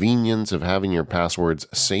the convenience of having your passwords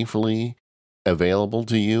safely available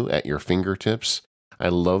to you at your fingertips. I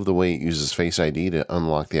love the way it uses Face ID to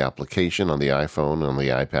unlock the application on the iPhone and on the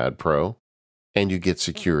iPad Pro. And you get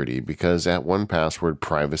security because at 1Password,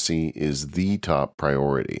 privacy is the top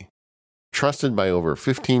priority. Trusted by over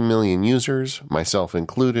 15 million users, myself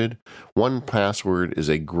included, 1Password is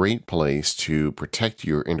a great place to protect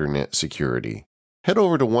your internet security. Head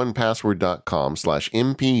over to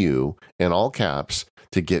 1password.com/MPU in all caps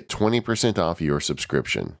to get 20% off your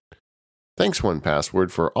subscription. Thanks 1Password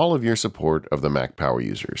for all of your support of the Mac Power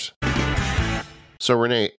users. So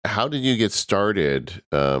Renee, how did you get started?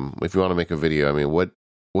 If you want to make a video, I mean, what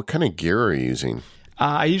kind of gear are you using?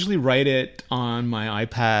 I usually write it on my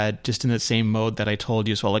iPad just in the same mode that I told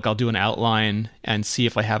you. So I'll do an outline and see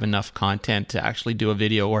if I have enough content to actually do a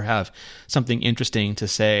video or have something interesting to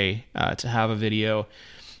say to have a video.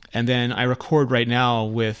 And then I record right now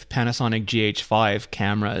with Panasonic GH5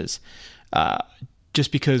 cameras.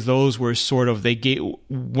 Just because those were sort of,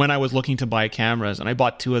 when I was looking to buy cameras, and I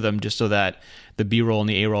bought 2 of them just so that the B-roll and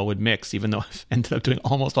the A-roll would mix, even though I've ended up doing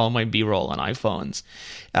almost all my B-roll on iPhones.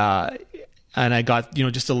 And I got,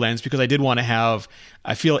 just a lens because I did want to have,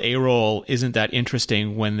 I feel A-roll isn't that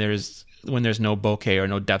interesting when there's no bokeh or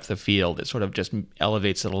no depth of field. It sort of just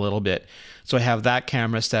elevates it a little bit. So I have that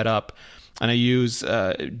camera set up. And I use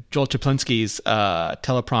Joel Chaplinsky's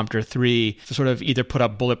Teleprompter 3 to sort of either put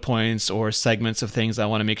up bullet points or segments of things I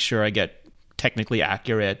want to make sure I get technically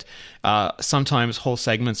accurate. Sometimes whole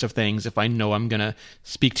segments of things if I know I'm going to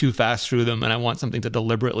speak too fast through them and I want something to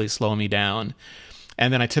deliberately slow me down.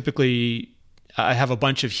 And then I have a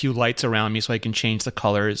bunch of hue lights around me so I can change the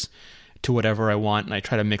colors to whatever I want, and I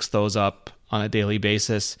try to mix those up on a daily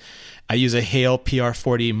basis. I use a Hale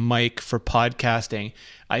PR40 mic for podcasting.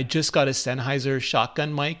 I just got a Sennheiser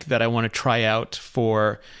shotgun mic that I want to try out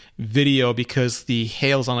for video because the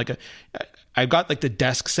Hale's on I've got the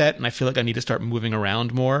desk set and I feel like I need to start moving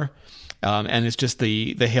around more. And it's just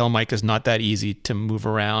the Hale mic is not that easy to move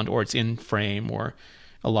around, or it's in frame or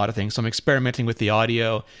a lot of things. So I'm experimenting with the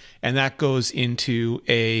audio, and that goes into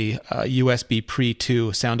a USB Pre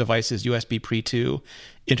 2, Sound Devices USB Pre 2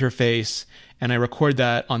 interface, and I record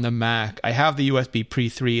that on the Mac. I have the USB Pre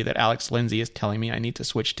 3 that Alex Lindsay is telling me I need to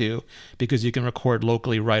switch to because you can record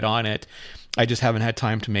locally right on it. I just haven't had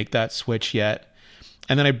time to make that switch yet.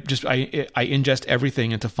 And then I ingest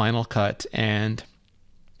everything into Final Cut, and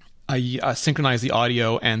I synchronize the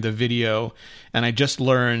audio and the video. And I just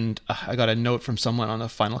learned, I got a note from someone on the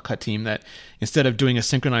Final Cut team that instead of doing a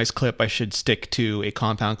synchronized clip, I should stick to a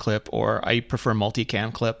compound clip, or I prefer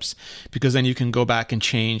multicam clips, because then you can go back and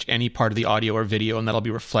change any part of the audio or video and that'll be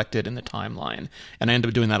reflected in the timeline. And I end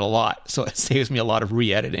up doing that a lot. So it saves me a lot of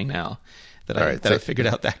re-editing now that I figured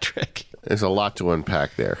out that trick. There's a lot to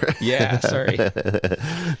unpack there. Yeah, sorry.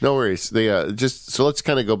 No worries. So let's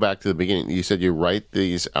kind of go back to the beginning. You said you write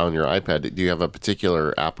these on your iPad. Do you have a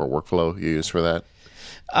particular app or workflow you use for that?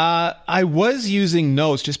 I was using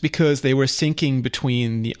Notes just because they were syncing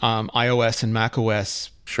between the iOS and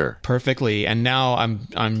macOS perfectly, and now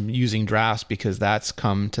I'm using Drafts because that's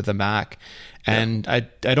come to the Mac. And I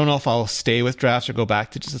don't know if I'll stay with Drafts or go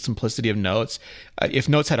back to just the simplicity of Notes. If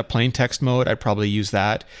Notes had a plain text mode, I'd probably use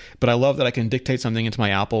that. But I love that I can dictate something into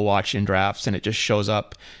my Apple Watch in Drafts, and it just shows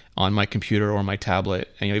up on my computer or my tablet,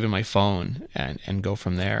 and even my phone, and go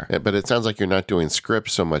from there. Yeah, but it sounds like you're not doing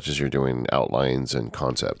scripts so much as you're doing outlines and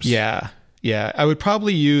concepts. Yeah, I would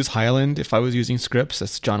probably use Highland if I was using scripts.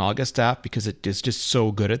 That's John August app because it is just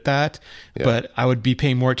so good at that. Yeah. But I would be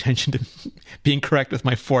paying more attention to being correct with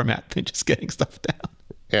my format than just getting stuff down.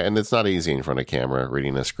 Yeah, and it's not easy in front of camera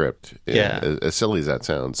reading a script. Yeah. As silly as that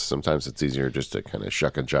sounds, sometimes it's easier just to kind of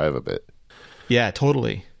shuck and jive a bit. Yeah,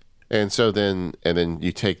 totally. And so then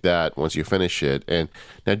you take that once you finish it. And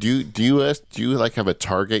now, do you have a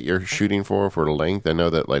target you're shooting for length? I know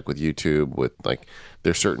that with YouTube, with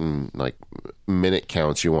there's certain minute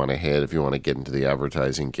counts you want to hit if you want to get into the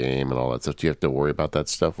advertising game and all that stuff. Do you have to worry about that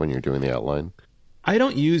stuff when you're doing the outline? I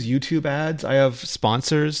don't use YouTube ads. I have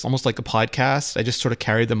sponsors, almost like a podcast. I just sort of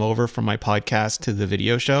carry them over from my podcast to the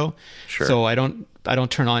video show. Sure. So I don't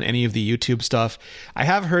turn on any of the YouTube stuff. I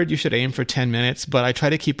have heard you should aim for 10 minutes, but I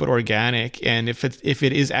try to keep it organic. And if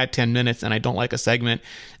it is at 10 minutes and I don't like a segment,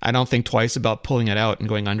 I don't think twice about pulling it out and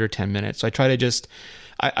going under 10 minutes. So I try to just...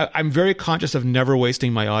 I'm very conscious of never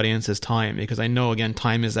wasting my audience's time, because I know, again,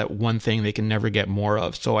 time is that one thing they can never get more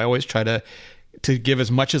of. So I always try to give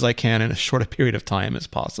as much as I can in as short a period of time as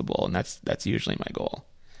possible, and that's usually my goal.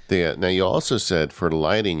 Now, you also said for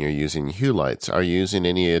lighting you're using hue lights. Are you using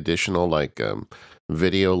any additional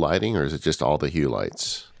video lighting, or is it just all the hue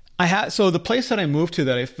lights? So the place that I moved to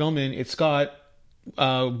that I film in, it's got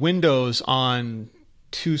windows on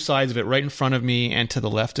two sides of it, right in front of me and to the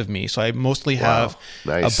left of me. So I mostly have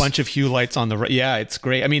nice. a bunch of hue lights on the right. Yeah, it's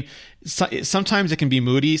great. I mean, sometimes it can be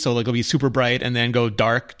moody, so it'll be super bright and then go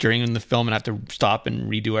dark during the film and I have to stop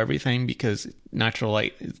and redo everything because natural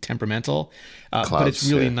light is temperamental. But it's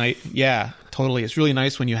really nice. Yeah, totally. It's really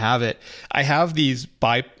nice when you have it. I have these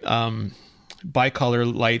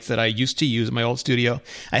bicolor lights that I used to use in my old studio.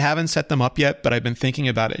 I haven't set them up yet, but I've been thinking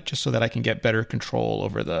about it just so that I can get better control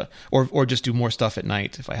over or just do more stuff at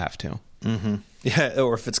night if I have to. Mm-hmm. Yeah,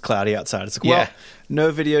 or if it's cloudy outside, it's like, well,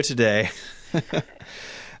 no video today.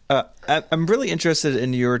 I'm really interested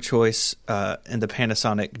in your choice in the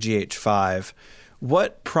Panasonic GH5.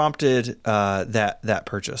 What prompted that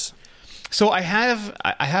purchase? So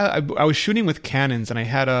I was shooting with Canons, and I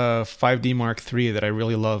had a 5D Mark III that I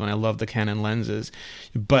really love, and I love the Canon lenses,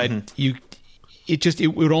 but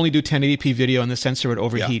it would only do 1080p video, and the sensor would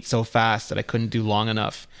overheat so fast that I couldn't do long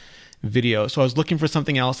enough video. So I was looking for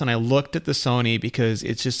something else, and I looked at the Sony because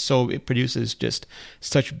it produces just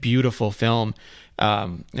such beautiful film.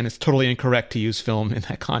 And it's totally incorrect to use film in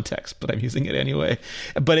that context, but I'm using it anyway.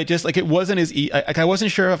 But it just it wasn't as I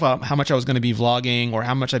wasn't sure of how much I was going to be vlogging or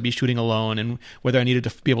how much I'd be shooting alone, and whether I needed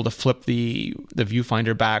to be able to flip the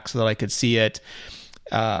viewfinder back so that I could see it,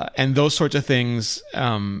 and those sorts of things.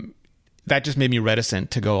 That just made me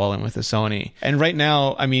reticent to go all in with the Sony. And right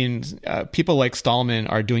now, I mean, people like Stallman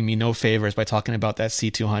are doing me no favors by talking about that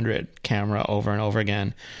C200 camera over and over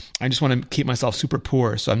again. I just want to keep myself super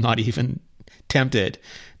poor, so I'm not even tempted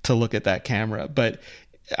to look at that camera. But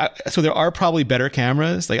so there are probably better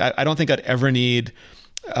cameras. I don't think I'd ever need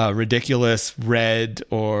a ridiculous red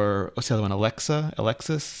or what's the other one?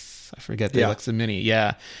 Alexis? I forget the Alexa Mini.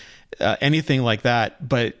 Yeah. Anything like that.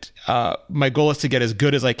 But my goal is to get as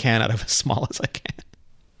good as I can out of as small as I can.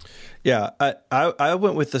 Yeah. I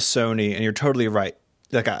went with the Sony, and you're totally right.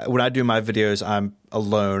 When I do my videos, I'm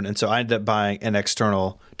alone, and so I ended up buying an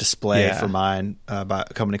external display for mine by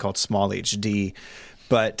a company called Small HD.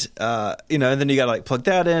 But and then you got to plug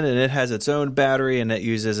that in, and it has its own battery, and it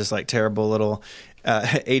uses this terrible little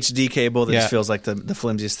HD cable that just feels like the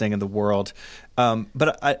flimsiest thing in the world.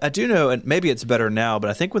 But I do know, and maybe it's better now, but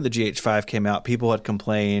I think when the GH5 came out, people had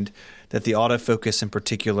complained that the autofocus in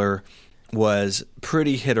particular was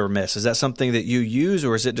pretty hit or miss. Is that something that you use,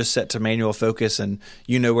 or is it just set to manual focus and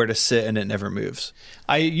you know where to sit and it never moves?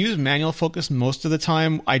 I use manual focus most of the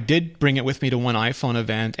time. I did bring it with me to one iPhone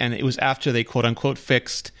event, and it was after they quote unquote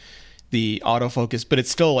fixed the autofocus, but it's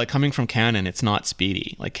still coming from Canon, it's not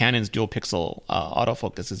speedy. Canon's dual pixel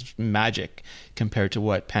autofocus is magic compared to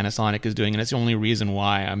what Panasonic is doing, and it's the only reason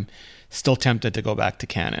why I'm still tempted to go back to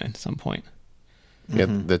Canon at some point. Yeah,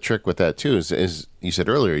 the trick with that too is you said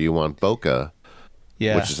earlier you want bokeh,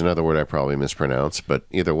 which is another word I probably mispronounced, but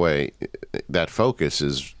either way, that focus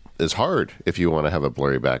is hard if you want to have a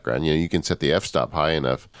blurry background. You can set the f-stop high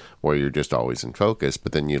enough where you're just always in focus,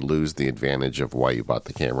 but then you lose the advantage of why you bought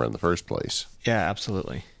the camera in the first place. Yeah,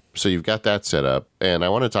 absolutely. So you've got that set up, and I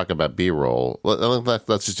want to talk about B-roll.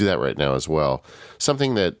 Let's just do that right now as well.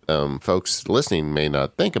 Something that folks listening may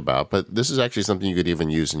not think about, but this is actually something you could even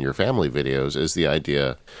use in your family videos, is the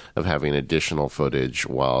idea of having additional footage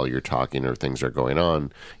while you're talking or things are going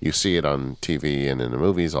on. You see it on TV and in the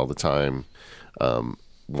movies all the time.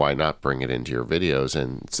 Why not bring it into your videos?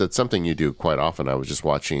 And it's something you do quite often. I was just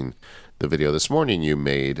watching the video this morning you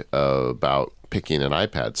made about picking an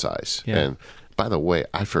iPad size. Yeah. And by the way,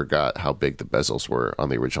 I forgot how big the bezels were on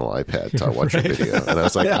the original iPad to watch your video. And I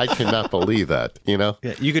was like, I cannot believe that, Yeah,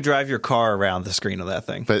 you could drive your car around the screen of that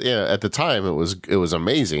thing. But at the time it was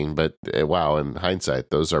amazing, but wow, in hindsight,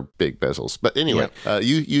 those are big bezels. But anyway,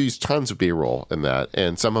 you used tons of B-roll in that,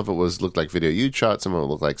 and some of it looked like video you'd shot, some of it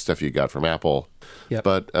looked like stuff you got from Apple. Yep.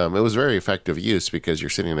 But it was very effective use because you're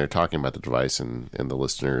sitting there talking about the device, and the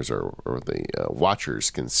listeners or the watchers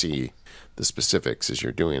can see the specifics as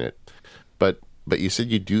you're doing it. But you said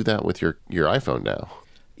you do that with your iPhone now.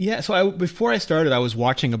 Yeah, so before I started, I was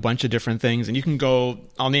watching a bunch of different things, and you can go.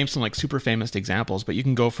 I'll name some like super famous examples, but you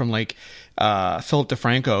can go from like Philip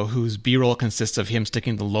DeFranco, whose B-roll consists of him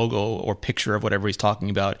sticking the logo or picture of whatever he's talking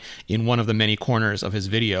about in one of the many corners of his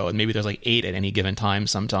video, and maybe there's like 8 at any given time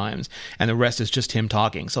sometimes, and the rest is just him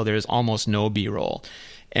talking. So there's almost no B-roll.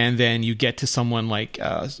 And then you get to someone like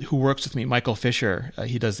who works with me, Michael Fisher.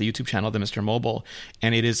 He does the YouTube channel, The Mr. Mobile,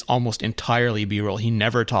 and it is almost entirely B-roll. He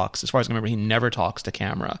never talks. As far as I remember, he never talks to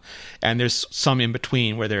camera. And there's some in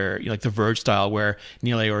between where they're like the Verge style, where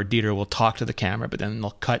Neil or Dieter will talk to the camera, but then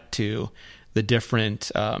they'll cut to the different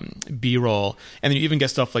B-roll. And then you even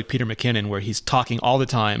get stuff like Peter McKinnon, where he's talking all the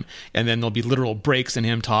time, and then there'll be literal breaks in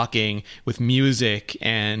him talking with music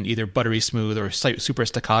and either buttery smooth or super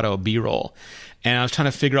staccato B-roll. And I was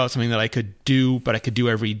trying to figure out something that I could do, but I could do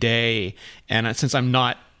every day. And since I'm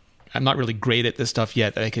not really great at this stuff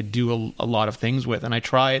yet, that I could do a lot of things with. And I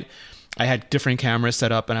tried. I had different cameras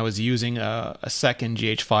set up, and I was using a second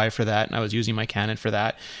GH5 for that, and I was using my Canon for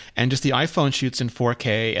that. And just the iPhone shoots in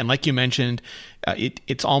 4K, and like you mentioned,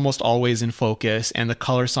 it's almost always in focus, and the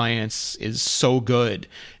color science is so good.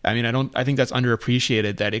 I mean, I think that's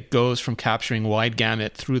underappreciated, that it goes from capturing wide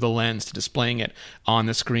gamut through the lens to displaying it on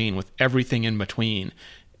the screen with everything in between,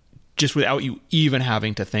 just without you even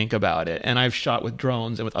having to think about it. And I've shot with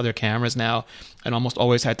drones and with other cameras now, and almost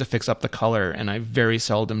always had to fix up the color, and I very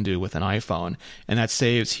seldom do with an iPhone, and that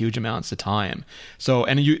saves huge amounts of time. So,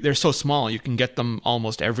 and they're so small, you can get them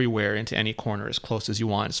almost everywhere into any corner, as close as you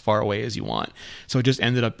want, as far away as you want. So it just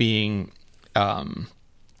ended up being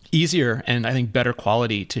easier and I think better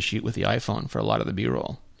quality to shoot with the iPhone for a lot of the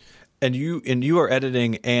B-roll. And you are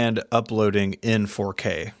editing and uploading in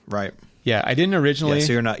 4K, right? Yeah, I didn't originally. Yeah,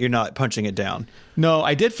 so you're not punching it down. No,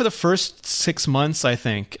 I did for the first 6 months. I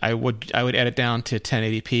think I would edit down to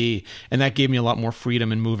 1080p, and that gave me a lot more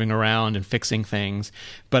freedom in moving around and fixing things.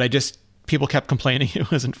 But people kept complaining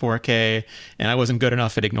it wasn't 4K, and I wasn't good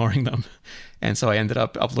enough at ignoring them, and so I ended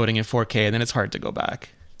up uploading in 4K, and then it's hard to go back.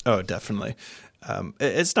 Oh, definitely.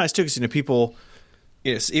 It's nice too, because people.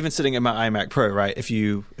 Yes, even sitting in my iMac Pro, right?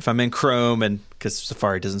 If I'm in Chrome, and because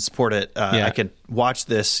Safari doesn't support it, I can watch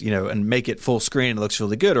this, and make it full screen. It looks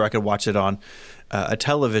really good, or I could watch it on a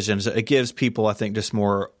television. So it gives people, I think, just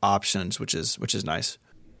more options, which is nice.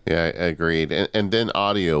 Yeah, I agreed. And then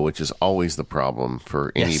audio, which is always the problem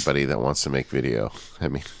for anybody that wants to make video. I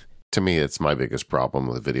mean, to me, it's my biggest problem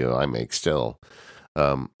with video I make still.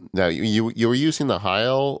 Now you were using the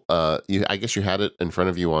Heil. I guess you had it in front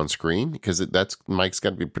of you on screen, because that's mic's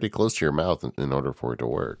got to be pretty close to your mouth in order for it to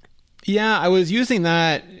work. Yeah, I was using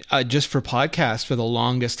that just for podcasts for the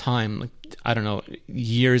longest time. Like, I don't know,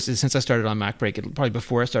 years since I started on MacBreak. Probably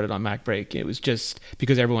before I started on MacBreak, it was just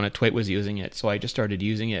because everyone at Twit was using it, so I just started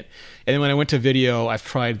using it. And then when I went to video, I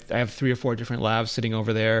have 3 or 4 different labs sitting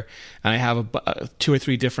over there, and I have 2 or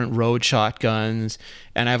 3 different Rode shotguns,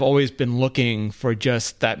 and I've always been looking for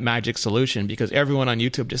just that magic solution, because everyone on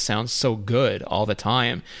YouTube just sounds so good all the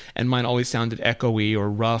time, and mine always sounded echoey or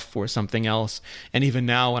rough or something else. And even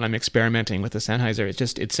now when I'm experimenting with the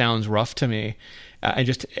Sennheiser, it sounds rough to me. I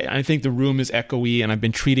think the room is echoey, and I've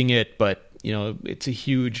been treating it, but it's a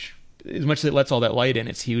huge, as much as it lets all that light in,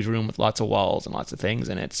 it's a huge room with lots of walls and lots of things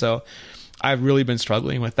in it. So I've really been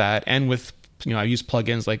struggling with that, and with I use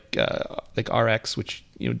plugins like RX, which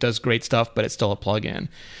does great stuff, but it's still a plugin.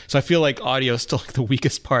 So I feel like audio is still like the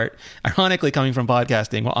weakest part. Ironically, coming from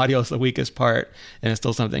podcasting, well, audio is the weakest part, and it's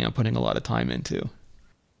still something I'm putting a lot of time into.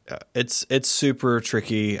 It's super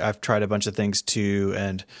tricky. I've tried a bunch of things too,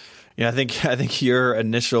 and I think your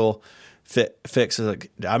initial fix is like,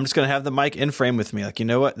 I'm just going to have the mic in frame with me. Like, you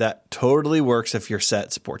know what? That totally works if your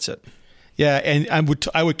set supports it. Yeah, and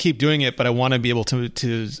I would keep doing it, but I want to be able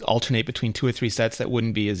to alternate between 2 or 3 sets. That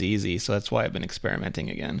wouldn't be as easy, so that's why I've been experimenting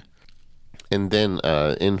again. And then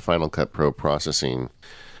in Final Cut Pro processing,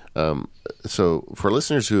 so for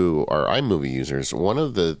listeners who are iMovie users, one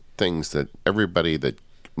of the things that everybody that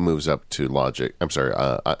moves up to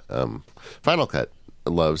Final Cut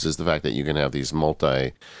loves is the fact that you can have these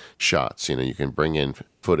multi shots. You can bring in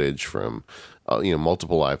footage from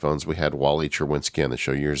multiple iPhones. We had Wally Cherwinski on the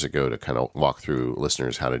show years ago to kind of walk through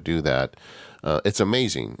listeners how to do that. It's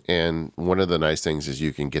amazing. And one of the nice things is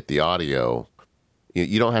you can get the audio.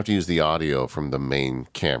 You don't have to use the audio from the main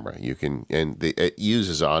camera. You can, and it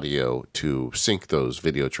uses audio to sync those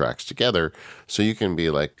video tracks together, so you can be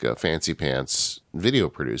like a fancy pants video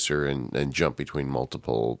producer and jump between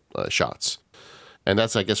multiple shots. And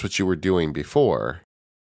that's, I guess, what you were doing before,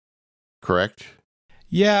 correct?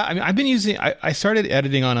 Yeah, I mean, I've been using. I started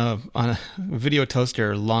editing on a video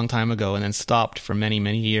toaster a long time ago, and then stopped for many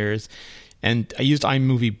years. And I used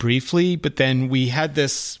iMovie briefly, but then we had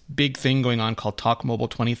this big thing going on called Talk Mobile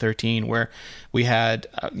 2013, where we had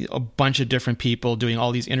a bunch of different people doing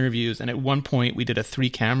all these interviews. And at one point, we did a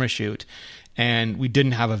 3-camera shoot, and we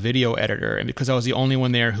didn't have a video editor. And because I was the only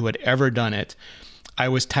one there who had ever done it, I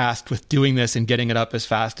was tasked with doing this and getting it up as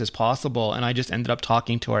fast as possible. And I just ended up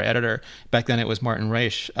talking to our editor. Back then, it was Martin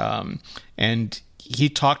Reich. And he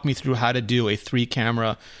talked me through how to do a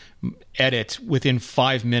 3-camera edit within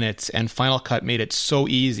 5 minutes, and Final Cut made it so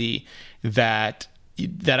easy that I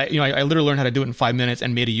literally learned how to do it in 5 minutes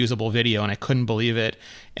and made a usable video, and I couldn't believe it.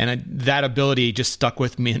 And that ability just stuck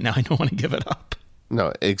with me, and now I don't want to give it up.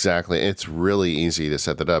 No, exactly. It's really easy to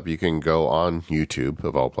set that up. You can go on YouTube,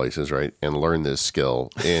 of all places, right, and learn this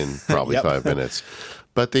skill in probably 5 minutes.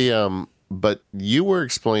 But but you were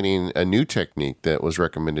explaining a new technique that was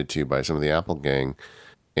recommended to you by some of the Apple gang,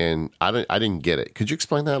 and I didn't get it. Could you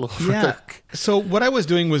explain that a little further? Yeah. So what I was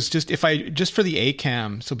doing was just for the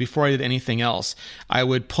A-cam, so before I did anything else, I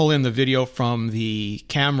would pull in the video from the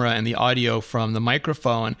camera and the audio from the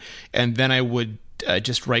microphone, and then I would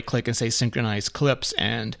just right-click and say synchronize clips,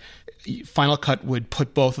 and Final Cut would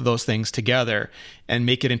put both of those things together and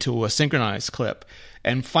make it into a synchronized clip.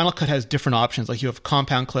 And Final Cut has different options. Like you have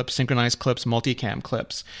compound clips, synchronized clips, multicam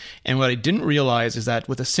clips. And what I didn't realize is that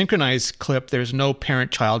with a synchronized clip, there's no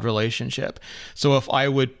parent-child relationship. So if I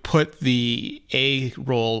would put the A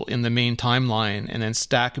roll in the main timeline and then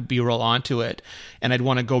stack B-roll onto it, and I'd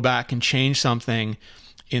want to go back and change something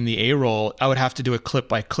in the A roll, I would have to do it clip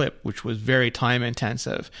by clip, which was very time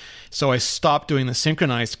intensive. So I stopped doing the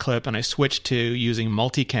synchronized clip and I switched to using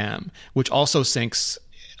multicam, which also syncs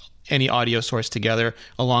any audio source together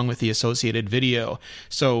along with the associated video.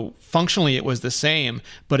 So functionally it was the same,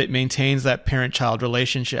 but it maintains that parent-child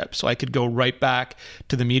relationship. So I could go right back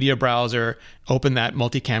to the media browser, open that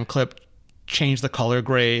multicam clip, change the color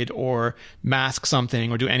grade or mask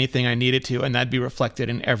something or do anything I needed to, and that'd be reflected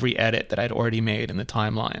in every edit that I'd already made in the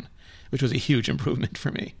timeline, which was a huge improvement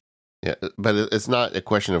for me. Yeah, but it's not a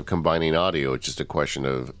question of combining audio, it's just a question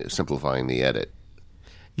of simplifying the edit.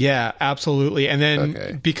 Yeah, absolutely. And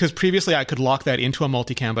then because previously I could lock that into a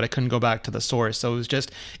multicam, but I couldn't go back to the source. So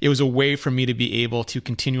it was a way for me to be able to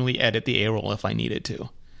continually edit the A-roll if I needed to.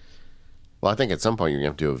 Well, I think at some point you're going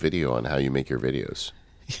to have to do a video on how you make your videos.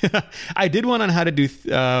 Yeah, I did one on how to do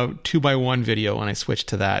 2x1 video when I switched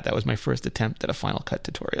to that. That was my first attempt at a Final Cut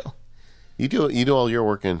tutorial. You do all your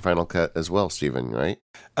work in Final Cut as well, Stephen, right?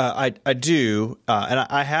 I do, and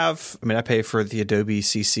I pay for the Adobe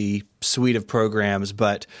CC suite of programs,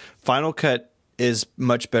 but Final Cut is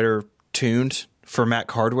much better tuned for Mac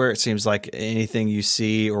hardware. It seems like anything you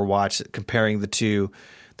see or watch, comparing the two,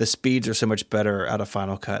 the speeds are so much better out of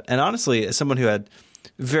Final Cut. And honestly, as someone who had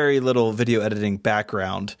very little video editing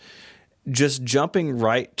background, just jumping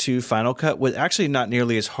right to Final Cut was actually not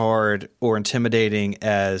nearly as hard or intimidating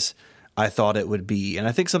as I thought it would be. And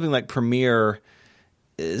I think something like Premiere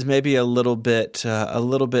is maybe a little bit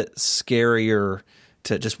scarier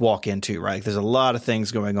to just walk into, right? There's a lot of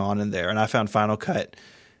things going on in there. And I found Final Cut,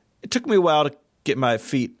 it took me a while to get my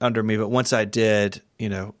feet under me, but once I did,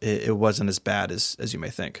 it wasn't as bad as you may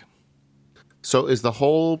think. So is the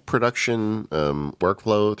whole production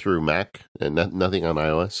workflow through Mac and nothing on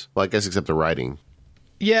iOS? Well, I guess except the writing.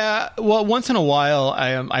 Yeah, well, once in a while,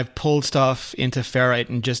 I've pulled stuff into Ferrite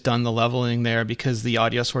and just done the leveling there because the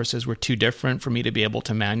audio sources were too different for me to be able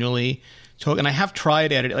to manually talk. And I have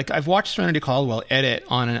tried editing. Like, I've watched Serenity Caldwell edit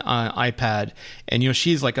on an iPad, and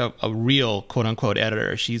she's like a real quote unquote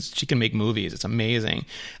editor. She can make movies. It's amazing.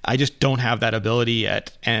 I just don't have that ability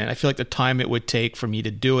yet, and I feel like the time it would take for me to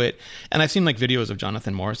do it. And I've seen like videos of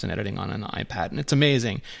Jonathan Morrison editing on an iPad, and it's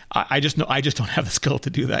amazing. I just don't have the skill to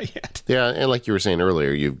do that yet. Yeah, and like you were saying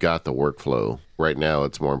earlier, you've got the workflow. Right now,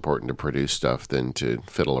 it's more important to produce stuff than to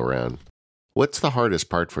fiddle around. What's the hardest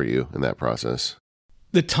part for you in that process?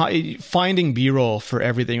 Finding B-roll for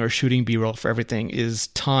everything or shooting B-roll for everything is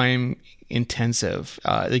time intensive.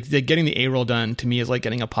 Getting the A-roll done to me is like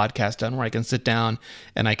getting a podcast done where I can sit down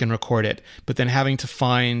and I can record it. But then having to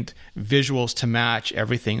find visuals to match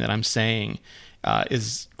everything that I'm saying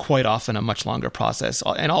is quite often a much longer process,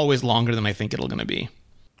 and always longer than I think it'll going to be.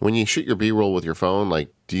 When you shoot your B-roll with your phone,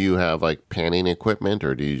 do you have panning equipment,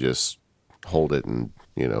 or do you just hold it and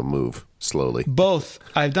move slowly? Both.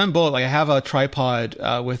 I've done both. I have a tripod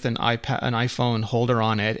with an iPhone holder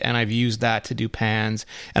on it, and I've used that to do pans.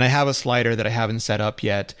 And I have a slider that I haven't set up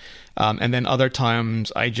yet. And then other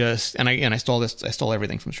times I stole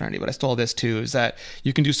everything from Serenity, but I stole this too, is that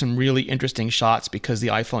you can do some really interesting shots because the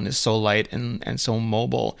iPhone is so light and so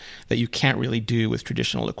mobile that you can't really do with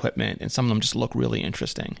traditional equipment. And some of them just look really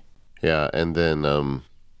interesting. Yeah. And then,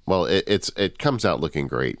 Well, it comes out looking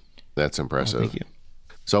great. That's impressive. Thank you.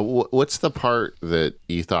 So what's the part that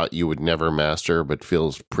you thought you would never master but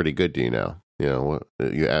feels pretty good to you now?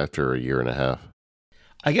 After a year and a half.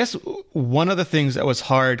 I guess one of the things that was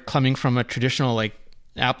hard coming from a traditional like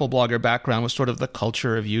Apple blogger background was sort of the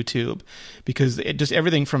culture of YouTube, because it just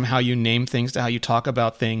everything from how you name things to how you talk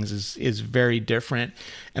about things is very different.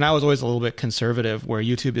 And I was always a little bit conservative, where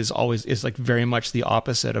YouTube is like very much the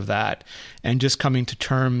opposite of that. And just coming to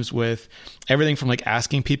terms with everything from like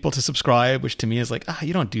asking people to subscribe, which to me is like,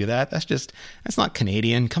 you don't do that. That's not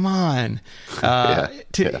Canadian. Come on.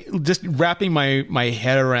 Just wrapping my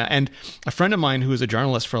head around. And a friend of mine who was a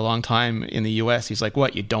journalist for a long time in the US, he's like,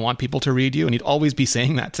 what, you don't want people to read you? And he'd always be saying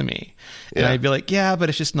that to me. And I'd be like, yeah, but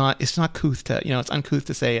it's not couth to, it's uncouth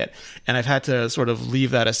to say it. And I've had to sort of leave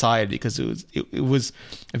that aside, because it was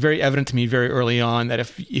very evident to me very early on that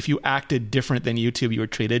if you acted different than YouTube, you were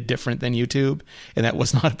treated different than YouTube. And that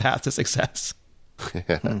was not a path to success.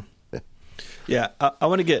 Yeah, I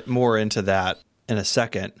want to get more into that in a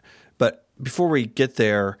second. But before we get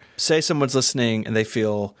there, say someone's listening and they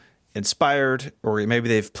feel inspired, or maybe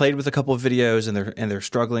they've played with a couple of videos and they're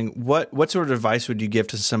struggling. What sort of advice would you give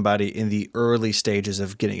to somebody in the early stages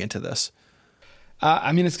of getting into this?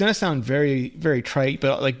 I mean, it's going to sound very, very trite,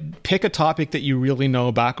 but like pick a topic that you really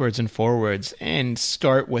know backwards and forwards and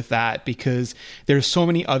start with that, because there's so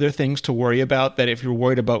many other things to worry about that if you're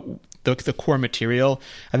worried about the core material,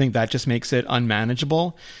 I think that just makes it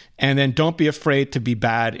unmanageable. And then don't be afraid to be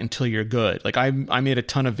bad until you're good. Like I made a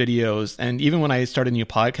ton of videos, and even when I start a new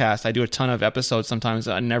podcast, I do a ton of episodes sometimes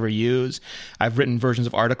that I never use. I've written versions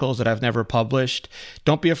of articles that I've never published.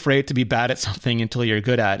 Don't be afraid to be bad at something until you're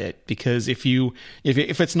good at it, because if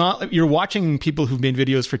it's not, you're watching people who've made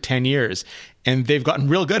videos for 10 years and they've gotten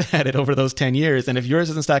real good at it over those 10 years. And if yours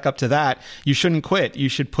doesn't stack up to that, you shouldn't quit. You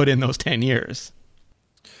should put in those 10 years.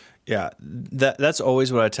 Yeah, that's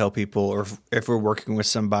always what I tell people, or if we're working with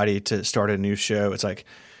somebody to start a new show, it's like,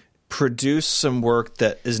 produce some work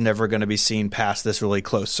that is never going to be seen past this really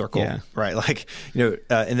close circle, right? Like,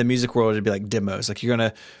 in the music world, it'd be like demos. Like you're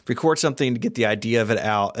going to record something to get the idea of it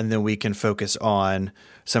out, and then we can focus on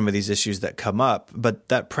some of these issues that come up. But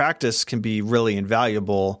that practice can be really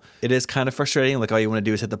invaluable. It is kind of frustrating. Like all you want to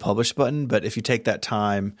do is hit the publish button. But if you take that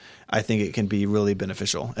time, I think it can be really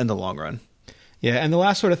beneficial in the long run. Yeah, and the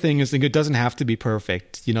last sort of thing is that it doesn't have to be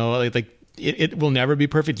perfect. It will never be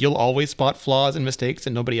perfect. You'll always spot flaws and mistakes,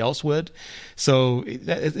 and nobody else would. So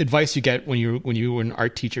advice you get when you were an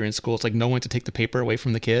art teacher in school, it's like know when to take the paper away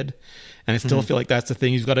from the kid. And I still feel like that's the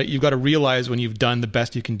thing. You've got to realize when you've done the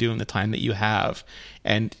best you can do in the time that you have,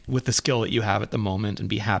 and with the skill that you have at the moment, and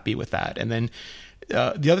be happy with that. And then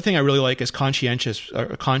the other thing I really like is conscious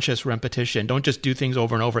repetition. Don't just do things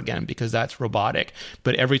over and over again, because that's robotic.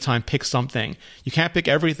 But every time, pick something. You can't pick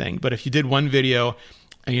everything, but if you did one video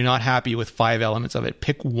and you're not happy with 5 elements of it,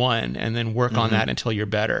 pick one and then work on that until you're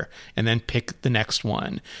better, and then pick the next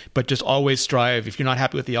one. But just always strive. If you're not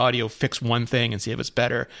happy with the audio, fix one thing and see if it's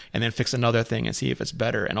better, and then fix another thing and see if it's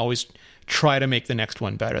better, and always try to make the next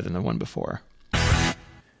one better than the one before.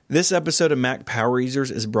 This episode of Mac Power Users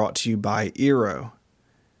is brought to you by Eero.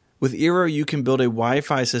 With Eero, you can build a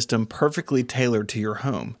Wi-Fi system perfectly tailored to your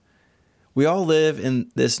home. We all live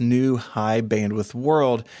in this new high bandwidth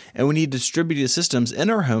world, and we need distributed systems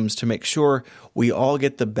in our homes to make sure we all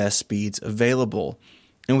get the best speeds available.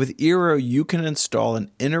 And with Eero, you can install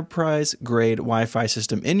an enterprise-grade Wi-Fi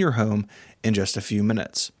system in your home in just a few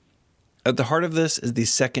minutes. At the heart of this is the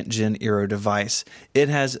second-gen Eero device. It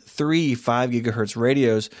has 3 5 GHz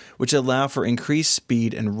radios, which allow for increased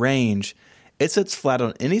speed and range. It sits flat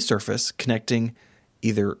on any surface, connecting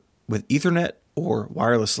either with Ethernet or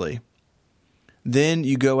wirelessly. Then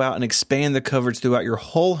you go out and expand the coverage throughout your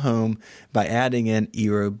whole home by adding in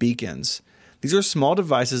Eero beacons. These are small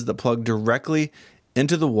devices that plug directly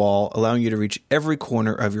into the wall, allowing you to reach every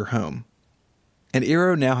corner of your home. And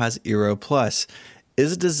Eero now has Eero Plus. It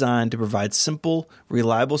is designed to provide simple,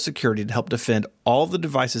 reliable security to help defend all the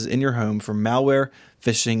devices in your home from malware,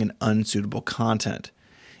 phishing, and unsuitable content.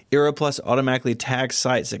 Eero Plus automatically tags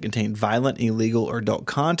sites that contain violent, illegal, or adult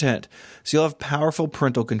content, so you'll have powerful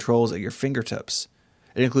parental controls at your fingertips.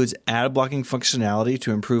 It includes ad blocking functionality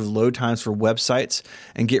to improve load times for websites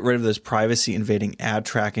and get rid of those privacy-invading ad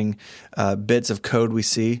tracking bits of code we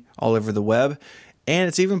see all over the web. And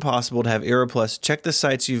it's even possible to have Eero Plus check the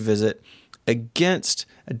sites you visit against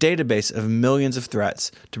a database of millions of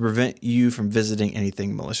threats to prevent you from visiting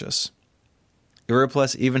anything malicious. Eero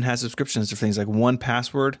Plus even has subscriptions to things like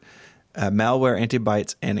 1Password, Malware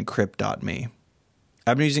Antibytes, and Encrypt.me.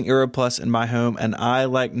 I've been using Eero Plus in my home, and I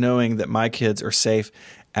like knowing that my kids are safe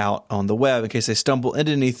out on the web. In case they stumble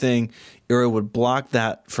into anything, Eero would block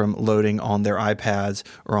that from loading on their iPads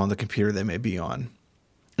or on the computer they may be on.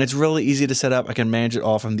 And it's really easy to set up. I can manage it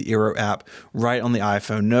all from the Eero app right on the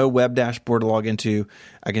iPhone. No web dashboard to log into.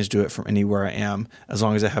 I can just do it from anywhere I am as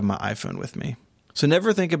long as I have my iPhone with me. So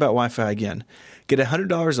never think about Wi-Fi again. Get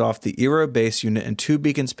 $100 off the Eero base unit and 2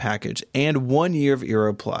 beacons package and 1 year of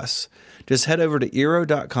Eero Plus. Just head over to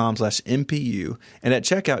eero.com/MPU and at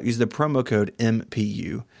checkout use the promo code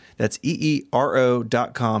MPU. That's eero.com/MPU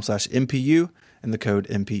and the code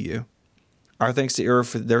MPU. Our thanks to Eero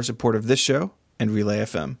for their support of this show and Relay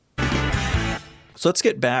FM. So let's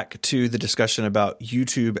get back to the discussion about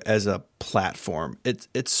YouTube as a platform.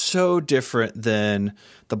 It's so different than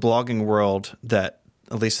the blogging world that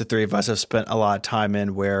at least the three of us have spent a lot of time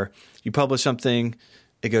in, where you publish something,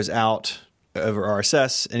 it goes out over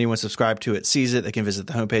RSS, anyone subscribed to it sees it, they can visit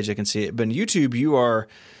the homepage, they can see it. But in YouTube, you are,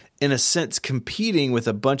 in a sense, competing with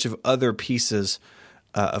a bunch of other pieces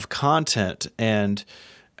of content. And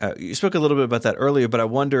you spoke a little bit about that earlier, but I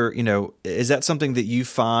wonder, is that something that you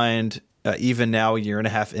find even now, a year and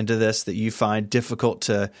a half into this, that you find difficult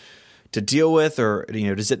to deal with, or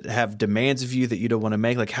does it have demands of you that you don't want to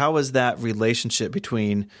make? Like, how is that relationship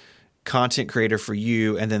between content creator for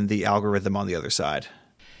you and then the algorithm on the other side?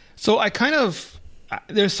 So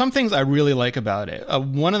there's some things I really like about it.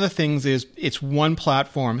 One of the things is it's one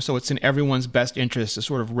platform, so it's in everyone's best interest to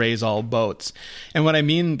sort of raise all boats. And what I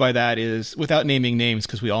mean by that is, without naming names,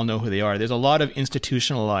 because we all know who they are, there's a lot of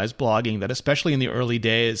institutionalized blogging that, especially in the early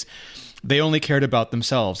days, they only cared about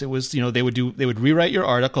themselves. It was, they would rewrite your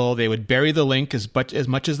article, they would bury the link as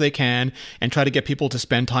much as they can, and try to get people to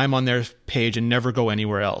spend time on their page and never go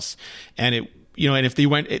anywhere else. And and if they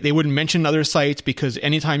wouldn't mention other sites, because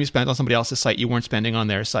anytime you spent on somebody else's site, you weren't spending on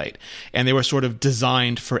their site. And they were sort of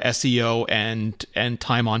designed for SEO and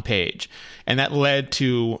time on page. And that led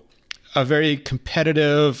to a very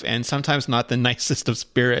competitive and sometimes not the nicest of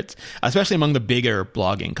spirits, especially among the bigger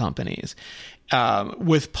blogging companies.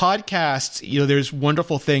 With podcasts, there's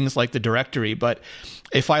wonderful things like the directory, but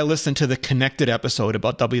if I listen to the Connected episode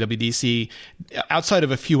about WWDC, outside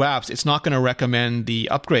of a few apps, it's not going to recommend the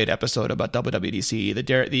Upgrade episode about WWDC,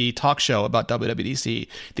 the talk show about WWDC,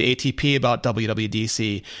 the ATP about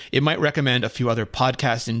WWDC. It might recommend a few other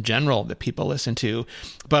podcasts in general that people listen to,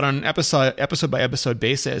 but on an episode by episode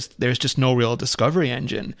basis, there's just no real discovery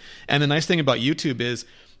engine. And the nice thing about YouTube is,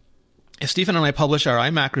 if Stephen and I publish our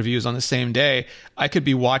iMac reviews on the same day, I could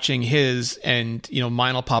be watching his and,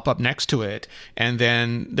 mine will pop up next to it. And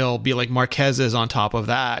then there'll be like Marquez's on top of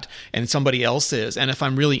that and somebody else's. And if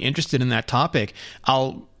I'm really interested in that topic,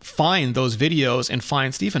 I'll find those videos and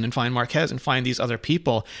find Stephen and find Marquez and find these other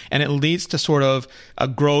people. And it leads to sort of a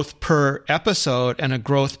growth per episode and a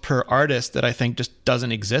growth per artist that I think just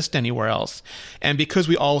doesn't exist anywhere else. And because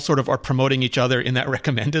we all sort of are promoting each other in that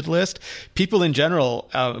recommended list, people in general,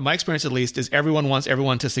 my experience at least, is everyone wants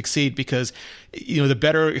everyone to succeed, because the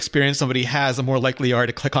better experience somebody has, the more likely you are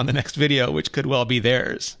to click on the next video, which could well be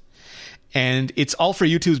theirs. And it's all for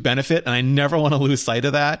YouTube's benefit, and I never want to lose sight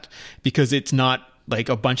of that, because it's not like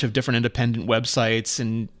a bunch of different independent websites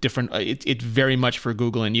and different, it's very much for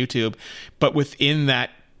Google and YouTube. But within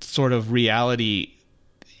that sort of reality,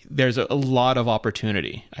 there's a lot of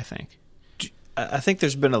opportunity, I think. I think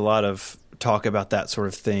there's been a lot of talk about that sort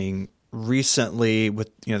of thing recently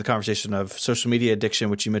with the conversation of social media addiction,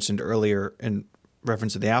 which you mentioned earlier in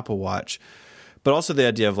reference to the Apple Watch, but also the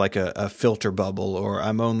idea of like a filter bubble, or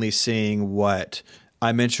I'm only seeing what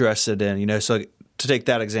I'm interested in. So to take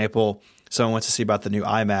that example, someone wants to see about the new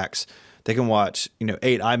iMacs, they can watch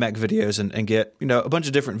 8 iMac videos and get a bunch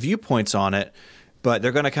of different viewpoints on it, but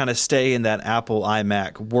they're going to kind of stay in that Apple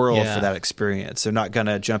iMac world for that experience. They're not going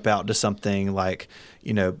to jump out to something like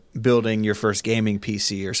building your first gaming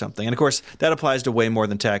PC or something. And of course, that applies to way more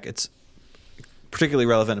than tech. It's particularly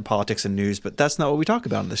relevant in politics and news, but that's not what we talk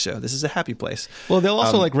about on the show. This is a happy place. Well, they'll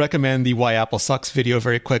also recommend the Why Apple Sucks video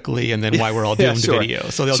very quickly, and then Why We're All Doomed video.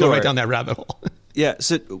 So they'll go right down that rabbit hole. Yeah.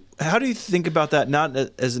 So how do you think about that, not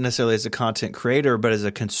as necessarily as a content creator, but as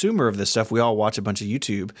a consumer of this stuff? We all watch a bunch of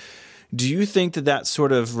YouTube. Do you think that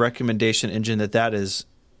sort of recommendation engine, that is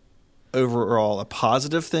overall a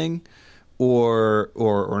positive thing or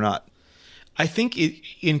not? I think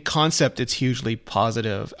in concept, it's hugely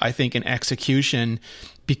positive. I think in execution,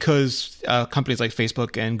 because companies like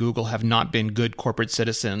Facebook and Google have not been good corporate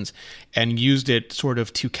citizens and used it sort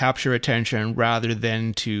of to capture attention rather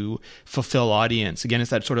than to fulfill audience. Again,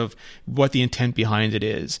 it's that sort of what the intent behind it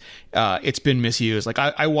is. It's been misused. Like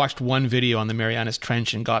I watched one video on the Marianas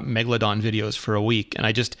Trench and got Megalodon videos for a week, and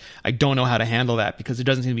I don't know how to handle that because there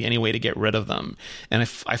doesn't seem to be any way to get rid of them. And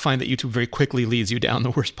I find that YouTube very quickly leads you down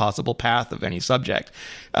the worst possible path of any subject.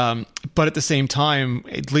 But at the same time,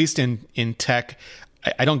 at least in tech,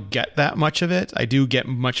 I don't get that much of it. I do get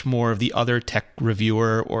much more of the other tech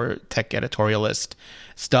reviewer or tech editorialist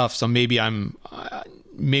stuff. So maybe I'm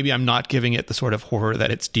not giving it the sort of horror that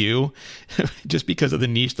it's due just because of the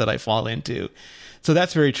niche that I fall into. So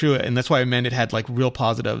that's very true. And that's why I meant it had like real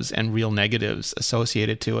positives and real negatives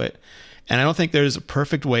associated to it. And I don't think there's a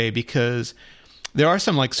perfect way, because there are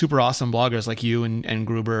some like super awesome bloggers like you and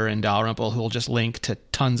Gruber and Dalrymple who will just link to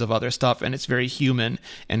tons of other stuff, and it's very human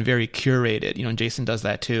and very curated. And Jason does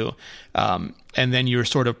that too. And then you're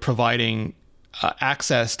sort of providing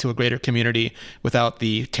access to a greater community without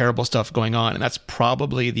the terrible stuff going on. And that's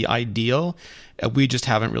probably the ideal. We just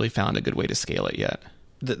haven't really found a good way to scale it yet.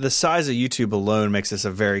 The size of YouTube alone makes this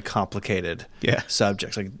a very complicated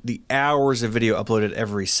subject. Like the hours of video uploaded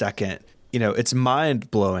every second. It's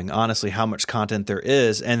mind-blowing, honestly, how much content there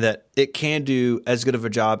is, and that it can do as good of a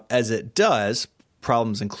job as it does,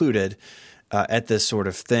 problems included, at this sort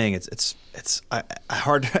of thing. It's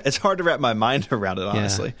hard to wrap my mind around it,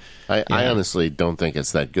 honestly. Yeah. I honestly don't think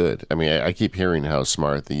it's that good. I mean, I keep hearing how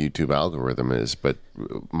smart the YouTube algorithm is, but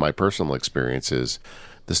my personal experience is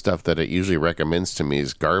the stuff that it usually recommends to me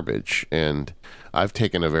is garbage. And I've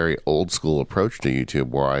taken a very old-school approach to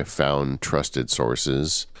YouTube where I found trusted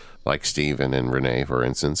sources like Steven and Renee, for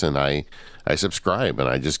instance, and I subscribe, and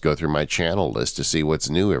I just go through my channel list to see what's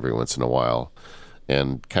new every once in a while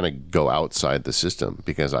and kind of go outside the system,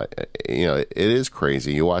 because it is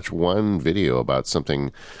crazy. You watch one video about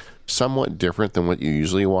something somewhat different than what you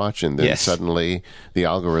usually watch, and then suddenly the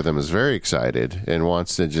algorithm is very excited and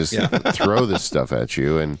wants to just throw this stuff at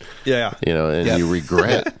you, and you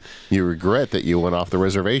regret that you went off the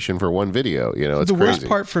reservation for one video. It's the crazy. Worst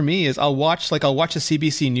part for me is I'll watch a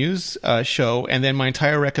CBC News show, and then my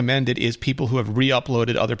entire recommended is people who have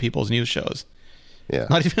re-uploaded other people's news shows. Yeah,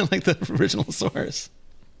 not even like the original source.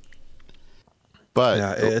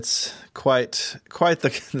 But it's quite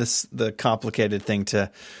the complicated thing to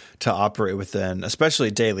operate within,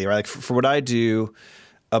 especially daily, right? Like for what I do,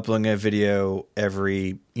 uploading a video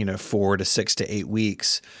every 4 to 6 to 8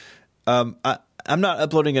 weeks. I'm not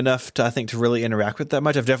uploading enough to really interact with that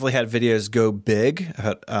much. I've definitely had videos go big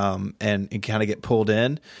and kind of get pulled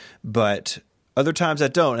in, but other times I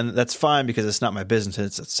don't, and that's fine because it's not my business;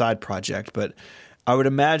 it's a side project. But I would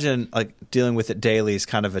imagine like dealing with it daily is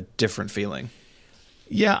kind of a different feeling.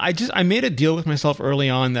 Yeah, I made a deal with myself early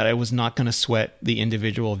on that I was not going to sweat the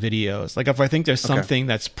individual videos. Like if I think there's something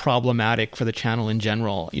that's problematic for the channel in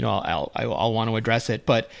general, I'll want to address it.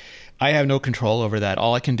 But I have no control over that.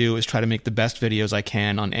 All I can do is try to make the best videos I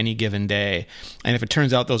can on any given day. And if it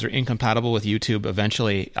turns out those are incompatible with YouTube,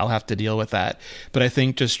 eventually I'll have to deal with that. But I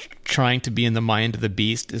think just trying to be in the mind of the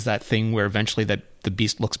beast is that thing where eventually that the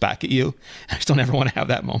beast looks back at you. I just don't ever want to have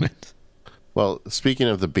that moment. Well, speaking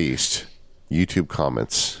of the beast, YouTube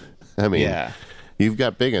comments. I mean, you've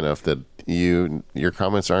got big enough that your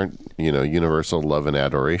comments aren't, universal love and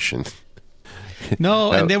adoration.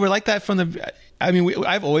 No, and they were like that from the. I mean,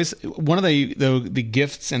 I've always, one of the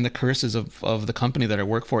gifts and the curses of the company that I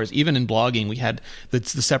work for is even in blogging, we had the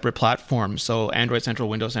separate platforms. So Android Central,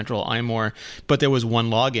 Windows Central, iMore, but there was one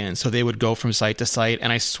login. So they would go from site to site.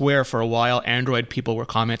 And I swear for a while, Android people were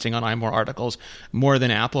commenting on iMore articles more than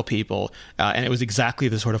Apple people. And it was exactly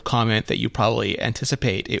the sort of comment that you probably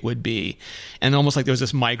anticipate it would be. And almost like there was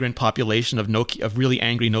this migrant population of really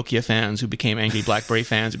angry Nokia fans who became angry BlackBerry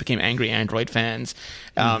fans, who became angry Android fans.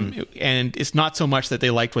 And it's not so much that they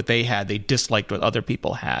liked what they had, they disliked what other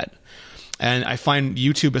people had. And I find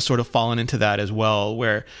YouTube has sort of fallen into that as well,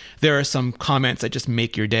 where there are some comments that just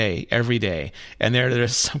make your day every day. And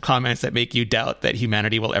there's some comments that make you doubt that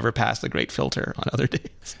humanity will ever pass the great filter on other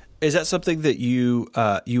days. Is that something that you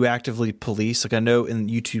actively police? Like I know in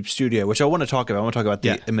YouTube Studio, which I want to talk about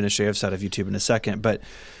the administrative side of YouTube in a second, but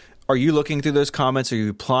are you looking through those comments? Are you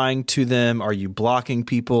replying to them? Are you blocking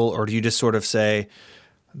people? Or do you just sort of say,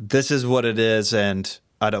 this is what it is, and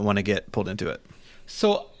I don't want to get pulled into it?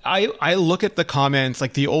 So I look at the comments,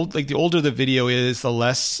 like the older the video is, the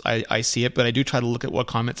less I see it, but I do try to look at what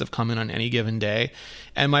comments have come in on any given day.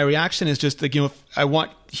 And my reaction is just like, if I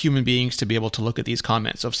want human beings to be able to look at these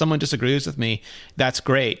comments. So if someone disagrees with me, that's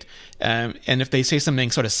great. And if they say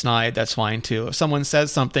something sort of snide, that's fine too. If someone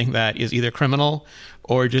says something that is either criminal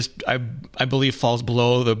or just, I believe, falls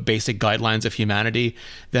below the basic guidelines of humanity,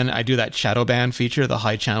 then I do that shadow ban feature, the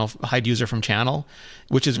hide user from channel,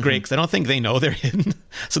 which is great because I don't think they know they're hidden.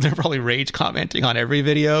 So they're probably rage commenting on every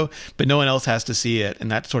video, but no one else has to see it.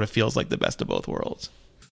 And that sort of feels like the best of both worlds.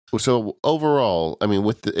 So overall, I mean,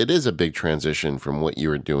 it is a big transition from what you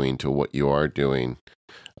were doing to what you are doing.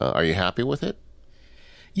 Are you happy with it?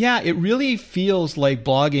 Yeah, it really feels like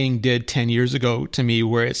blogging did 10 years ago to me,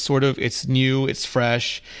 where it's new, it's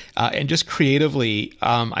fresh, and just creatively,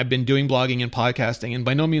 I've been doing blogging and podcasting, and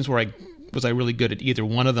by no means was I really good at either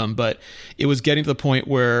one of them, but it was getting to the point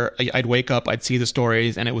where I'd wake up, I'd see the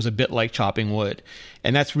stories, and it was a bit like chopping wood.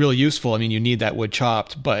 And that's really useful. I mean, you need that wood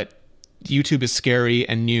chopped, but YouTube is scary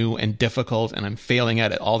and new and difficult, and I'm failing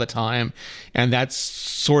at it all the time. And that's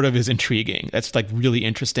sort of is intriguing. That's like really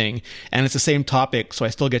interesting. And it's the same topic, so I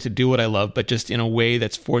still get to do what I love, but just in a way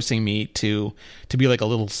that's forcing me to be like a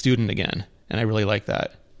little student again. And I really like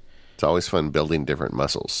that. It's always fun building different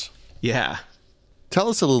muscles. Yeah. Tell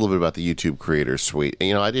us a little bit about the YouTube Creator Suite.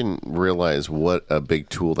 I didn't realize what a big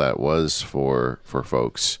tool that was for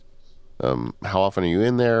folks. How often are you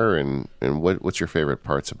in there, and what's your favorite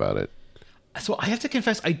parts about it? So I have to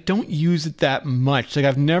confess, I don't use it that much. Like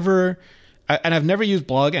I've never used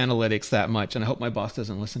blog analytics that much, and I hope my boss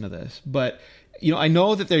doesn't listen to this. But I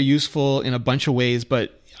know that they're useful in a bunch of ways.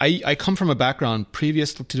 But I come from a background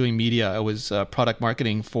previous to doing media. I was product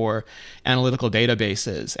marketing for analytical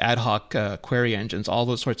databases, ad hoc query engines, all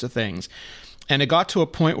those sorts of things. And it got to a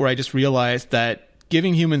point where I just realized that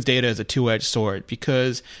giving humans data is a two-edged sword,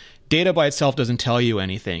 because data by itself doesn't tell you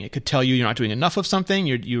anything. It could tell you you're not doing enough of something,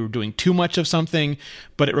 you're doing too much of something,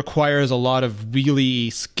 but it requires a lot of really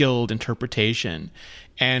skilled interpretation.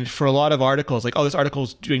 And for a lot of articles, like, oh, this article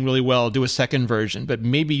is doing really well, do a second version, but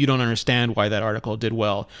maybe you don't understand why that article did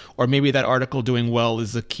well. Or maybe that article doing well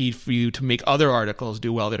is the key for you to make other articles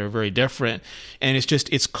do well that are very different. And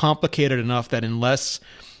it's complicated enough that unless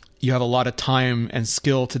you have a lot of time and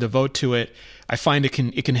skill to devote to it, I find it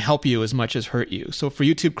can help you as much as hurt you. So for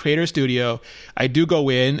YouTube Creator Studio, I do go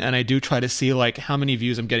in and I do try to see like how many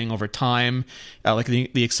views I'm getting over time, like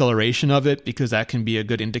the acceleration of it, because that can be a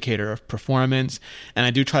good indicator of performance. And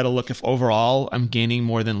I do try to look if overall I'm gaining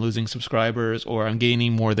more than losing subscribers, or I'm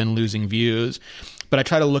gaining more than losing views. But I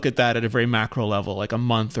try to look at that at a very macro level, like a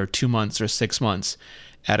month or 2 months or 6 months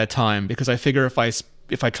at a time, because I figure if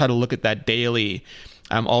I try to look at that daily,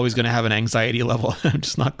 I'm always going to have an anxiety level I'm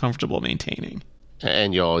just not comfortable maintaining.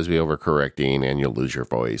 And you'll always be overcorrecting, and you'll lose your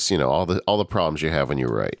voice. All the problems you have when you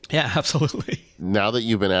write. Yeah, absolutely. Now that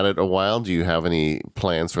you've been at it a while, do you have any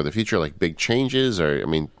plans for the future, like big changes? Or,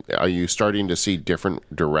 are you starting to see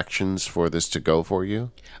different directions for this to go for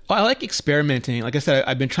you? Well, I like experimenting. Like I said,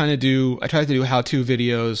 I tried to do how-to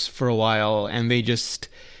videos for a while, and they just...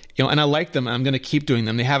 and I like them. I'm going to keep doing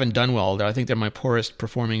them. They haven't done well. I think they're my poorest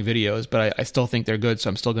performing videos, but I still think they're good. So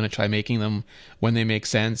I'm still going to try making them when they make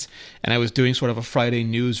sense. And I was doing sort of a Friday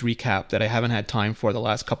news recap that I haven't had time for the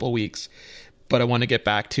last couple of weeks, but I want to get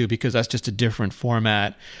back to, because that's just a different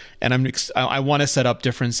format. And I want to set up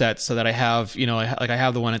different sets so that I have, I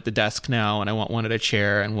have the one at the desk now, and I want one at a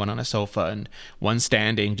chair and one on a sofa and one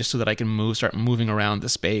standing, just so that I can start moving around the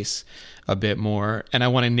space a bit more. And I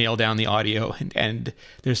want to nail down the audio, and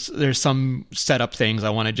there's some setup things I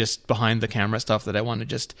want to just behind the camera stuff that I want to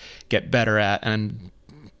just get better at. And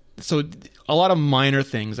so a lot of minor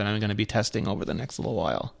things that I'm going to be testing over the next little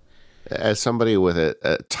while. As somebody with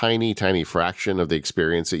a tiny, tiny fraction of the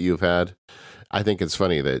experience that you've had, I think it's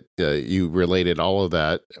funny that you related all of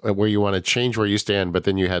that, where you want to change where you stand, but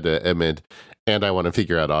then you had to admit, and I want to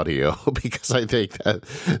figure out audio, because I think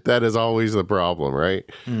that is always the problem, right?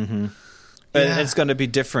 Mm-hmm. Yeah. And it's going to be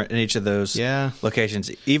different in each of those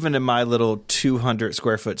locations. Even in my little 200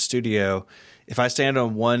 square foot studio, if I stand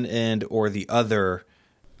on one end or the other,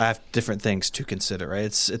 I have different things to consider, right?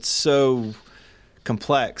 It's so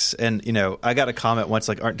complex. And, I got a comment once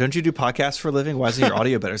like, don't you do podcasts for a living? Why isn't your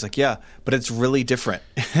audio better? It's like, yeah, but it's really different.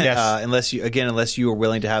 Yes. Unless you are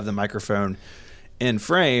willing to have the microphone in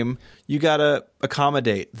frame, you got to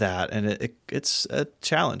accommodate that. And it's a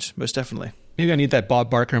challenge, most definitely. Maybe I need that Bob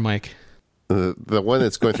Barker mic. The one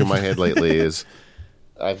that's going through my head lately is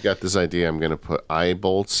I've got this idea. I'm going to put eye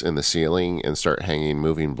bolts in the ceiling and start hanging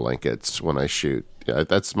moving blankets when I shoot.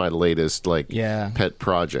 That's my latest pet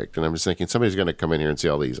project. And I'm just thinking somebody's going to come in here and see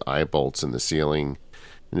all these eye bolts in the ceiling.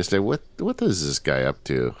 and just say, what is this guy up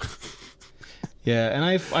to? Yeah, and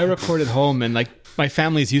I record at home, and like my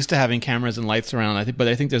family's used to having cameras and lights around. But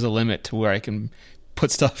I think there's a limit to where I can put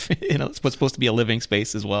stuff in what's supposed to be a living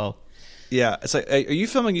space as well. Yeah, it's like, are you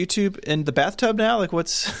filming YouTube in the bathtub now? Like,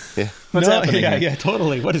 what's no, happening? Yeah,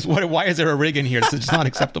 totally. Why is there a rig in here? It's just not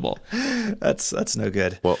acceptable. That's no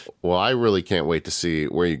good. Well, I really can't wait to see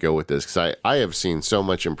where you go with this, because I have seen so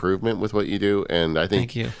much improvement with what you do, and I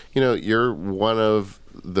think Thank you. You're one of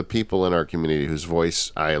the people in our community whose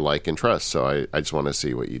voice I like and trust. So I just want to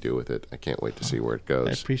see what you do with it. I can't wait to see where it goes.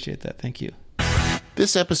 I appreciate that. Thank you.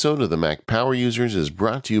 This episode of the Mac Power Users is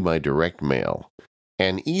brought to you by Direct Mail,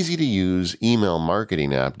 an easy-to-use email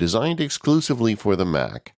marketing app designed exclusively for the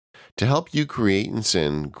Mac to help you create and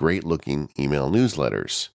send great-looking email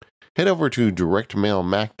newsletters. Head over to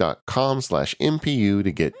directmailmac.com/MPU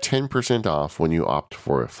to get 10% off when you opt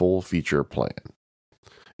for a full feature plan.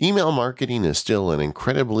 Email marketing is still an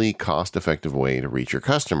incredibly cost-effective way to reach your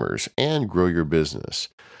customers and grow your business.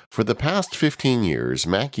 For the past 15 years,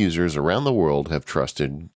 Mac users around the world have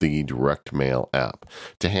trusted the Direct Mail app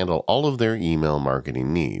to handle all of their email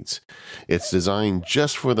marketing needs. It's designed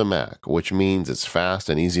just for the Mac, which means it's fast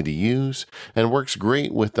and easy to use and works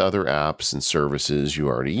great with other apps and services you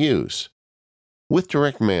already use. With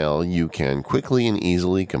Direct Mail, you can quickly and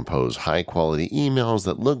easily compose high-quality emails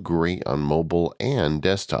that look great on mobile and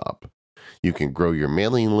desktop. You can grow your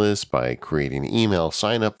mailing list by creating email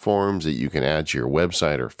sign-up forms that you can add to your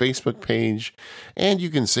website or Facebook page, and you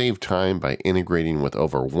can save time by integrating with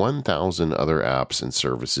over 1,000 other apps and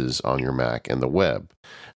services on your Mac and the web.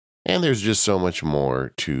 And there's just so much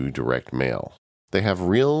more to Direct Mail. They have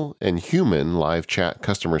real and human live chat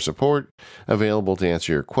customer support available to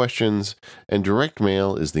answer your questions, and Direct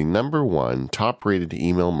Mail is the #1 top-rated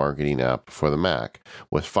email marketing app for the Mac,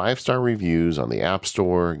 with 5-star reviews on the App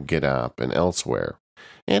Store, GetApp, and elsewhere.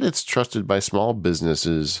 And it's trusted by small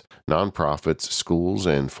businesses, nonprofits, schools,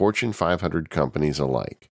 and Fortune 500 companies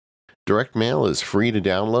alike. Direct Mail is free to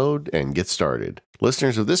download and get started.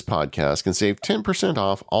 Listeners of this podcast can save 10%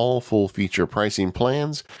 off all full-feature pricing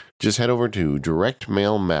plans. Just head over to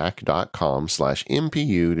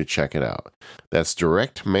directmailmac.com/MPU to check it out. That's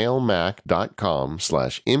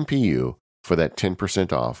directmailmac.com/MPU for that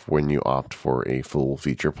 10% off when you opt for a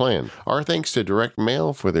full-feature plan. Our thanks to Direct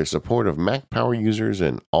Mail for their support of Mac Power Users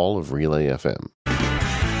and all of Relay FM.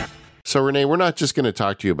 So, Renee, we're not just going to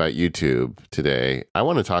talk to you about YouTube today. I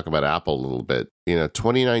want to talk about Apple a little bit.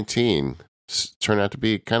 2019 turned out to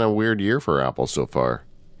be kind of a weird year for Apple so far.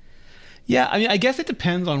 Yeah, I mean, I guess it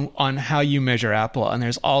depends on how you measure Apple, and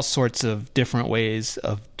there's all sorts of different ways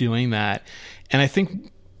of doing that. And I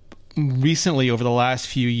think recently, over the last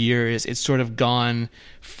few years, it's sort of gone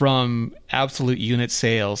from absolute unit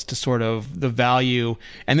sales to sort of the value,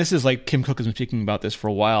 and this is like Tim Cook has been speaking about this for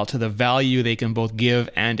a while, to the value they can both give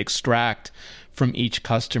and extract from each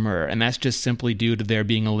customer. And that's just simply due to there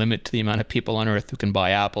being a limit to the amount of people on Earth who can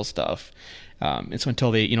buy Apple stuff. And so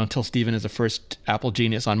until Stephen is the first Apple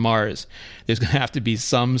genius on Mars, there's going to have to be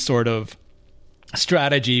some sort of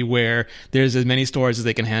strategy where there's as many stores as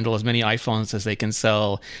they can handle, as many iPhones as they can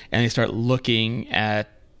sell, and they start looking at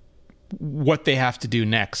what they have to do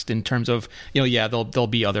next in terms of, there'll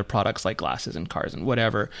be other products like glasses and cars and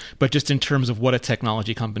whatever, but just in terms of what a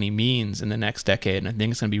technology company means in the next decade. And I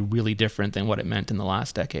think it's going to be really different than what it meant in the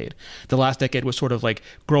last decade. The last decade was sort of like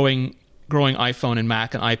growing iPhone and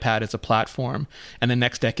Mac and iPad as a platform, and the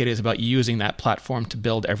next decade is about using that platform to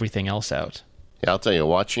build everything else out. Yeah, I'll tell you,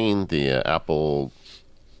 watching the Apple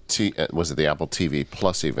TV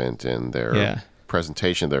Plus event and their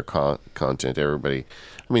presentation of their content, everybody,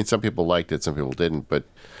 I mean, some people liked it, some people didn't, but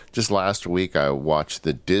just last week I watched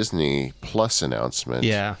the Disney Plus announcement.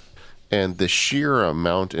 Yeah. And the sheer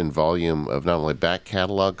amount and volume of not only back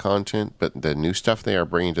catalog content, but the new stuff they are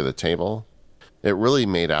bringing to the table, it really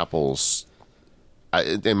made in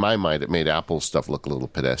my mind, it made Apple's stuff look a little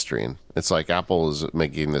pedestrian. It's like Apple is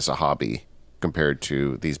making this a hobby compared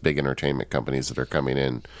to these big entertainment companies that are coming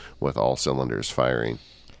in with all cylinders firing.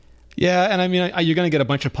 Yeah, and I mean, you're going to get a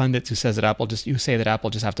bunch of pundits who say that Apple just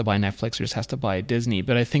have to buy Netflix or just has to buy Disney,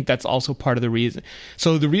 but I think that's also part of the reason.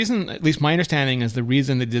 So the reason, at least my understanding, is the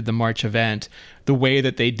reason they did the March event, the way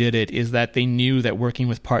that they did it is that they knew that working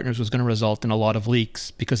with partners was going to result in a lot of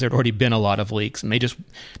leaks because there'd already been a lot of leaks, and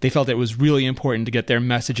they felt it was really important to get their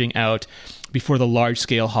messaging out before the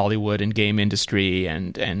large-scale Hollywood and game industry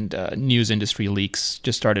and news industry leaks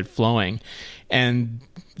just started flowing. And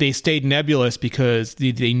they stayed nebulous because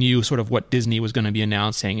they knew sort of what Disney was going to be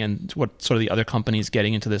announcing and what sort of the other companies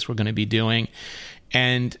getting into this were going to be doing.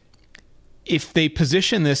 And if they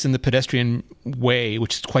position this in the pedestrian way,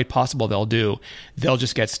 which is quite possible they'll do, they'll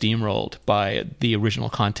just get steamrolled by the original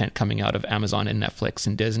content coming out of Amazon and Netflix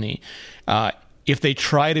and Disney. If they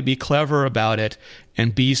try to be clever about it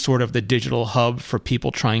and be sort of the digital hub for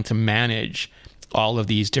people trying to manage all of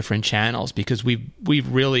these different channels, because we've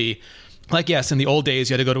really... Like, yes, in the old days,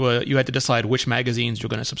 you had to decide which magazines you're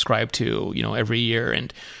going to subscribe to, every year,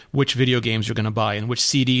 and which video games you're going to buy and which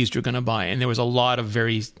CDs you're going to buy. And there was a lot of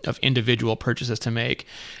individual purchases to make.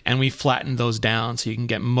 And we flattened those down so you can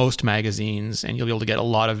get most magazines and you'll be able to get a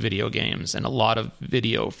lot of video games and a lot of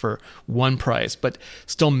video for one price, but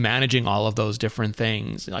still managing all of those different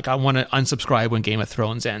things. Like, I want to unsubscribe when Game of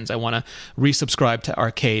Thrones ends. I want to resubscribe to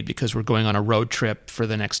Arcade because we're going on a road trip for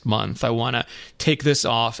the next month. I want to take this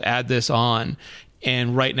off, add this on.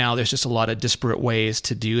 And right now there's just a lot of disparate ways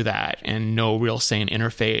to do that and no real sane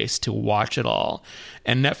interface to watch it all.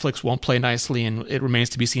 And Netflix won't play nicely, and it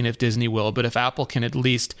remains to be seen if Disney will. But if Apple can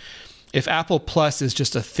if Apple Plus is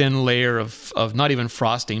just a thin layer of not even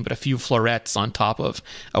frosting, but a few florets on top of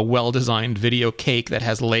a well-designed video cake that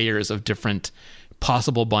has layers of different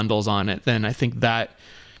possible bundles on it, then I think that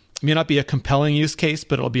may not be a compelling use case,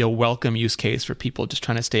 but it'll be a welcome use case for people just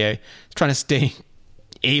trying to stay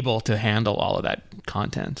able to handle all of that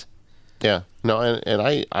content. Yeah, no,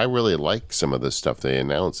 and I really like some of the stuff they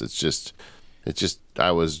announced. It's just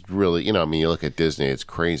I was really, you look at Disney, it's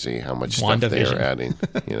crazy how much stuff they are adding.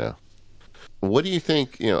 What do you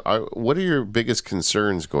think? What are your biggest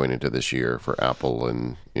concerns going into this year for Apple,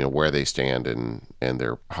 and where they stand and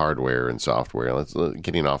their hardware and software?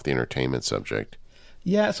 Getting off the entertainment subject.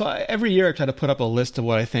 Yeah, so every year I try to put up a list of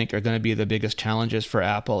what I think are going to be the biggest challenges for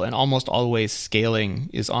Apple, and almost always scaling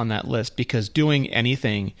is on that list, because doing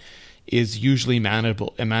anything is usually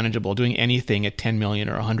manageable. Doing anything at 10 million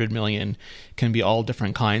or 100 million can be all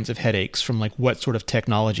different kinds of headaches, from like what sort of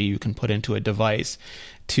technology you can put into a device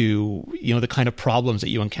to the kind of problems that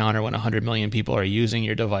you encounter when 100 million people are using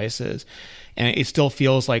your devices. And it still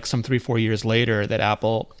feels like some 3-4 years later that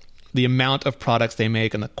Apple, the amount of products they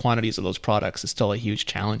make and the quantities of those products is still a huge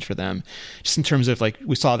challenge for them. Just in terms of, like,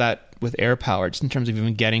 we saw that with AirPower, just in terms of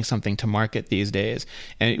even getting something to market these days.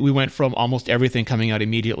 And we went from almost everything coming out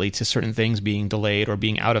immediately to certain things being delayed or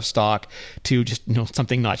being out of stock to just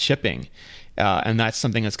something not shipping. And that's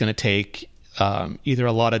something that's going to take either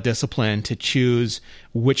a lot of discipline to choose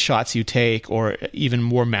which shots you take, or even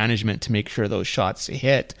more management to make sure those shots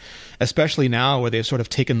hit, especially now where they've sort of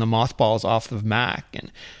taken the mothballs off of Mac.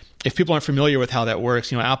 And if people aren't familiar with how that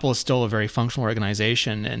works, Apple is still a very functional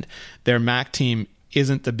organization, and their Mac team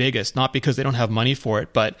isn't the biggest, not because they don't have money for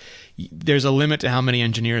it, but there's a limit to how many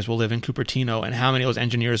engineers will live in Cupertino and how many of those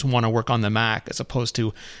engineers want to work on the Mac as opposed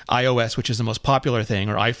to iOS, which is the most popular thing,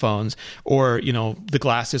 or iPhones, or, the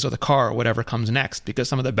glasses or the car or whatever comes next, because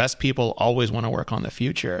some of the best people always want to work on the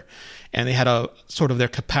future. And they had a sort of, their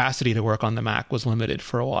capacity to work on the Mac was limited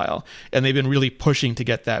for a while. And they've been really pushing to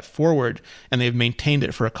get that forward, and they've maintained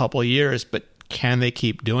it for a couple of years, but can they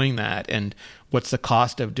keep doing that? And what's the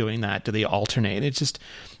cost of doing that? Do they alternate? It's just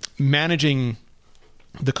managing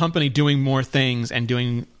the company doing more things and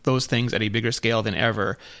doing those things at a bigger scale than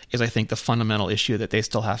ever is, I think, the fundamental issue that they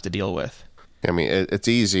still have to deal with. I mean, it's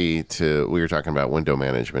easy to, we were talking about window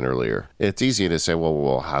management earlier. It's easy to say,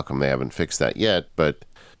 well, how come they haven't fixed that yet? But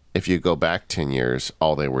if you go back 10 years,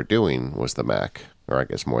 all they were doing was the Mac, or I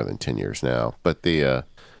guess more than 10 years now. But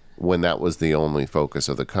when that was the only focus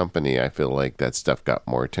of the company, I feel like that stuff got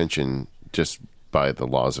more attention just by the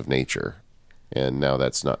laws of nature. And now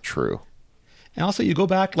that's not true. And also, you go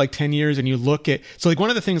back like 10 years and you look at... So like one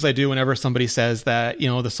of the things I do whenever somebody says that,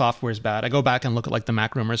 the software is bad, I go back and look at like the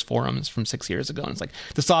Mac Rumors forums from 6 years ago. And it's like,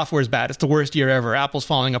 the software is bad. It's the worst year ever. Apple's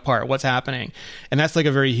falling apart. What's happening? And that's like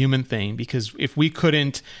a very human thing, because if we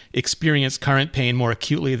couldn't experience current pain more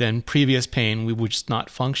acutely than previous pain, we would just not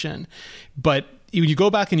function. But you go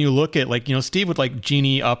back and you look at, like, Steve would like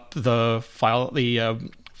genie up the file,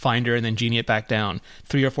 Finder, and then genie it back down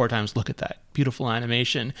 3 or 4 times. Look at that beautiful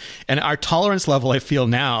animation. And our tolerance level, I feel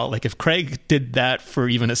now, like if Craig did that for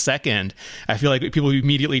even a second, I feel like people would be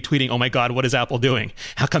immediately tweeting, "Oh my God, what is Apple doing?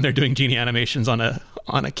 How come they're doing genie animations on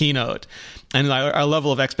a keynote?" And our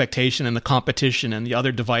level of expectation and the competition and the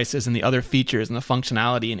other devices and the other features and the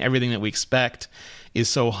functionality and everything that we expect is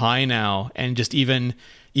so high now. And just even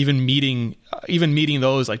meeting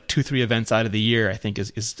those like 2-3 events out of the year, I think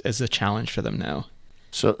is a challenge for them now.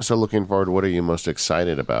 So looking forward, what are you most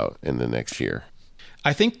excited about in the next year?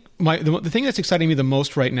 I think the thing that's exciting me the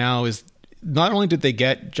most right now is not only did they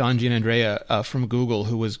get John Giannandrea from Google,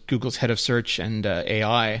 who was Google's head of search and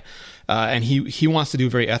AI, And he wants to do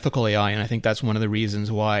very ethical AI, and I think that's one of the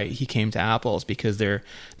reasons why he came to Apple, is because they're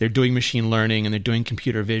doing machine learning and they're doing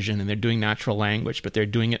computer vision and they're doing natural language, but they're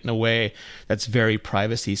doing it in a way that's very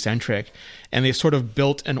privacy centric. And they've sort of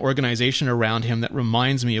built an organization around him that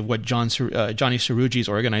reminds me of what Johnny Srouji's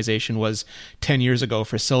organization was 10 years ago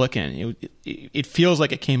for Silicon. It feels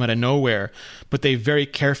like it came out of nowhere, but they very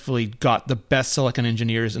carefully got the best silicon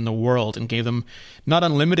engineers in the world and gave them not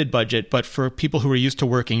unlimited budget, but for people who are used to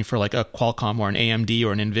working for like a Qualcomm or an AMD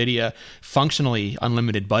or an NVIDIA, functionally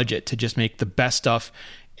unlimited budget to just make the best stuff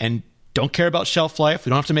and don't care about shelf life. We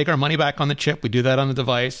don't have to make our money back on the chip. We do that on the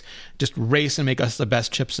device. Just race and make us the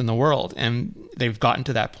best chips in the world. And they've gotten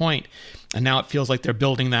to that point. And now it feels like they're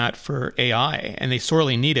building that for AI, and they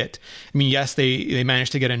sorely need it. I mean, yes, they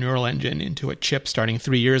managed to get a neural engine into a chip starting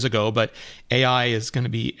 3 years ago, but AI is going to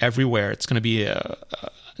be everywhere. It's going to be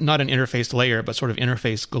not an interface layer, but sort of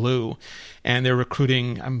interface glue. And they're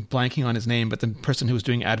recruiting, I'm blanking on his name, but the person who's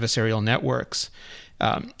doing adversarial networks,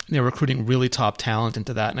 they're recruiting really top talent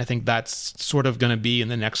into that. And I think that's sort of going to be in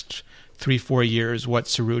the next 3-4 years what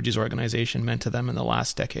Srouji's organization meant to them in the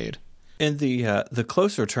last decade. In the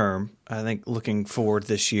closer term, I think looking forward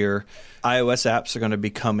this year, iOS apps are going to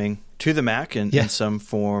be coming to the Mac in some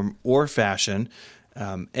form or fashion.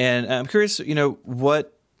 And I'm curious,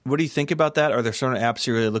 what do you think about that? Are there certain apps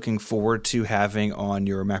you're really looking forward to having on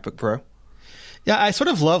your MacBook Pro? Yeah, I sort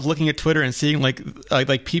of love looking at Twitter and seeing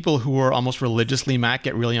like people who are almost religiously Mac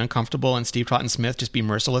get really uncomfortable, and Steve Troughton-Smith just be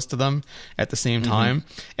merciless to them at the same time.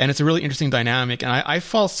 And it's a really interesting dynamic. And I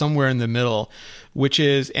fall somewhere in the middle, which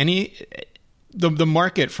is the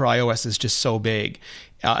market for iOS is just so big.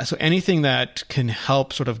 So anything that can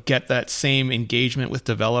help sort of get that same engagement with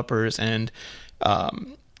developers and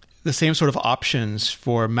the same sort of options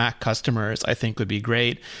for Mac customers, I think would be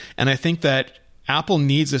great. And I think that Apple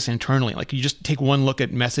needs this internally. Like, you just take one look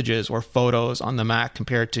at messages or photos on the Mac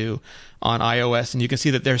compared to on iOS, and you can see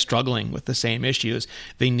that they're struggling with the same issues.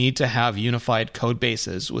 They need to have unified code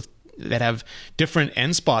bases that have different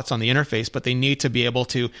end spots on the interface, but they need to be able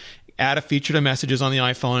to add a feature to messages on the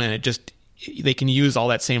iPhone, and they can use all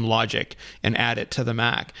that same logic and add it to the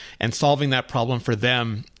Mac. And solving that problem for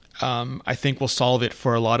them, I think will solve it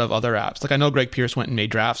for a lot of other apps. Like, I know Greg Pierce went and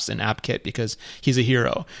made drafts in AppKit because he's a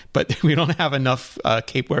hero, but we don't have enough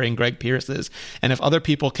cape-wearing Greg Pierces. And if other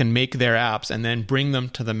people can make their apps and then bring them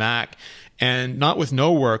to the Mac, and not with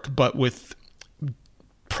no work, but with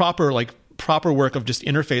proper work of just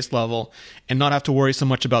interface level, and not have to worry so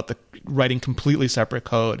much about the writing completely separate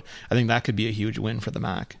code, I think that could be a huge win for the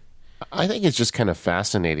Mac. I think it's just kind of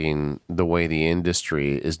fascinating the way the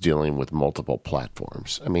industry is dealing with multiple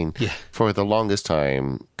platforms. I mean, for the longest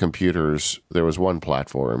time, computers, there was one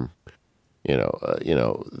platform.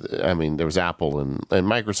 I mean, there was Apple and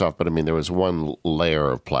Microsoft, but I mean, there was one layer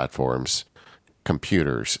of platforms,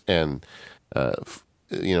 computers. And,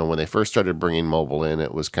 when they first started bringing mobile in,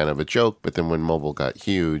 it was kind of a joke. But then when mobile got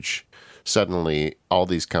huge, suddenly all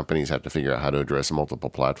these companies have to figure out how to address multiple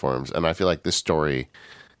platforms. And I feel like this story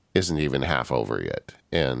isn't even half over yet.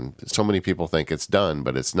 And so many people think it's done,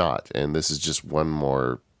 but it's not. And this is just one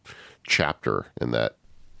more chapter in that.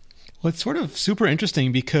 Well, it's sort of super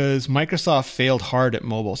interesting because Microsoft failed hard at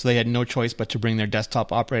mobile, so they had no choice but to bring their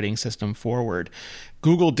desktop operating system forward.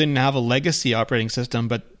 Google didn't have a legacy operating system,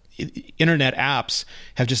 but internet apps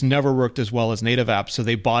have just never worked as well as native apps. So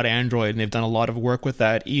they bought Android, and they've done a lot of work with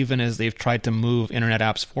that, even as they've tried to move internet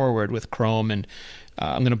apps forward with Chrome. And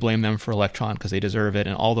I'm going to blame them for Electron because they deserve it,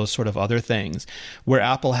 and all those sort of other things, where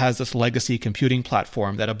Apple has this legacy computing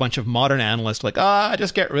platform that a bunch of modern analysts are like,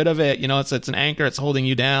 just get rid of it. It's an anchor. It's holding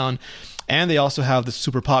you down. And they also have this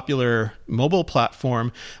super popular mobile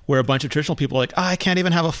platform where a bunch of traditional people are like, I can't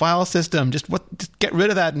even have a file system. Just get rid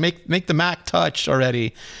of that and make the Mac touch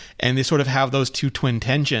already. And they sort of have those two twin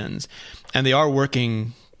tensions. And they are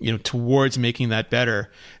working, towards making that better.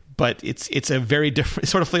 But it's a very different, it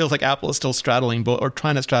sort of feels like Apple is still straddling both, or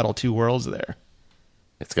trying to straddle two worlds there.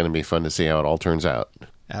 It's going to be fun to see how it all turns out.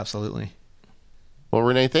 Absolutely. Well,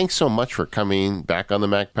 Rene, thanks so much for coming back on the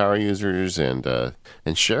Mac Power Users and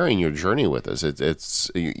sharing your journey with us. It's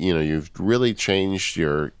you've really changed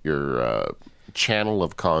your channel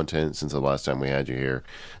of content since the last time we had you here,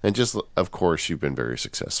 and just of course you've been very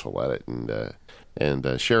successful at it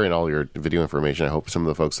and sharing all your video information. I hope some of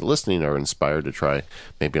the folks listening are inspired to try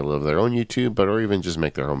maybe a little of their own YouTube, or even just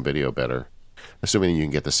make their own video better, assuming you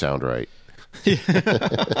can get the sound right.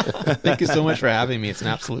 Thank you so much for having me. It's an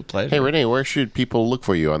absolute pleasure. Hey, Rene, where should people look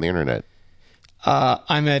for you on the internet?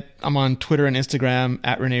 I'm on Twitter and Instagram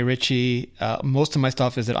at Rene Ritchie. Most of my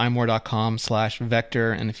stuff is at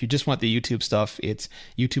imore.com/vector. And if you just want the YouTube stuff, it's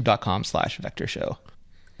youtube.com/vector show.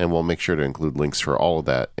 And we'll make sure to include links for all of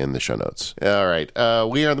that in the show notes. All right.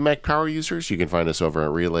 We are the Mac Power Users. You can find us over at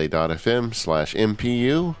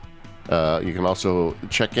relay.fm/MPU. You can also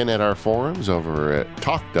check in at our forums over at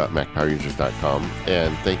talk.macpowerusers.com.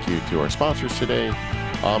 And thank you to our sponsors today,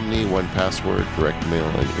 Omni, 1Password, Direct Mail,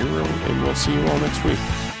 and Eero. And we'll see you all next week.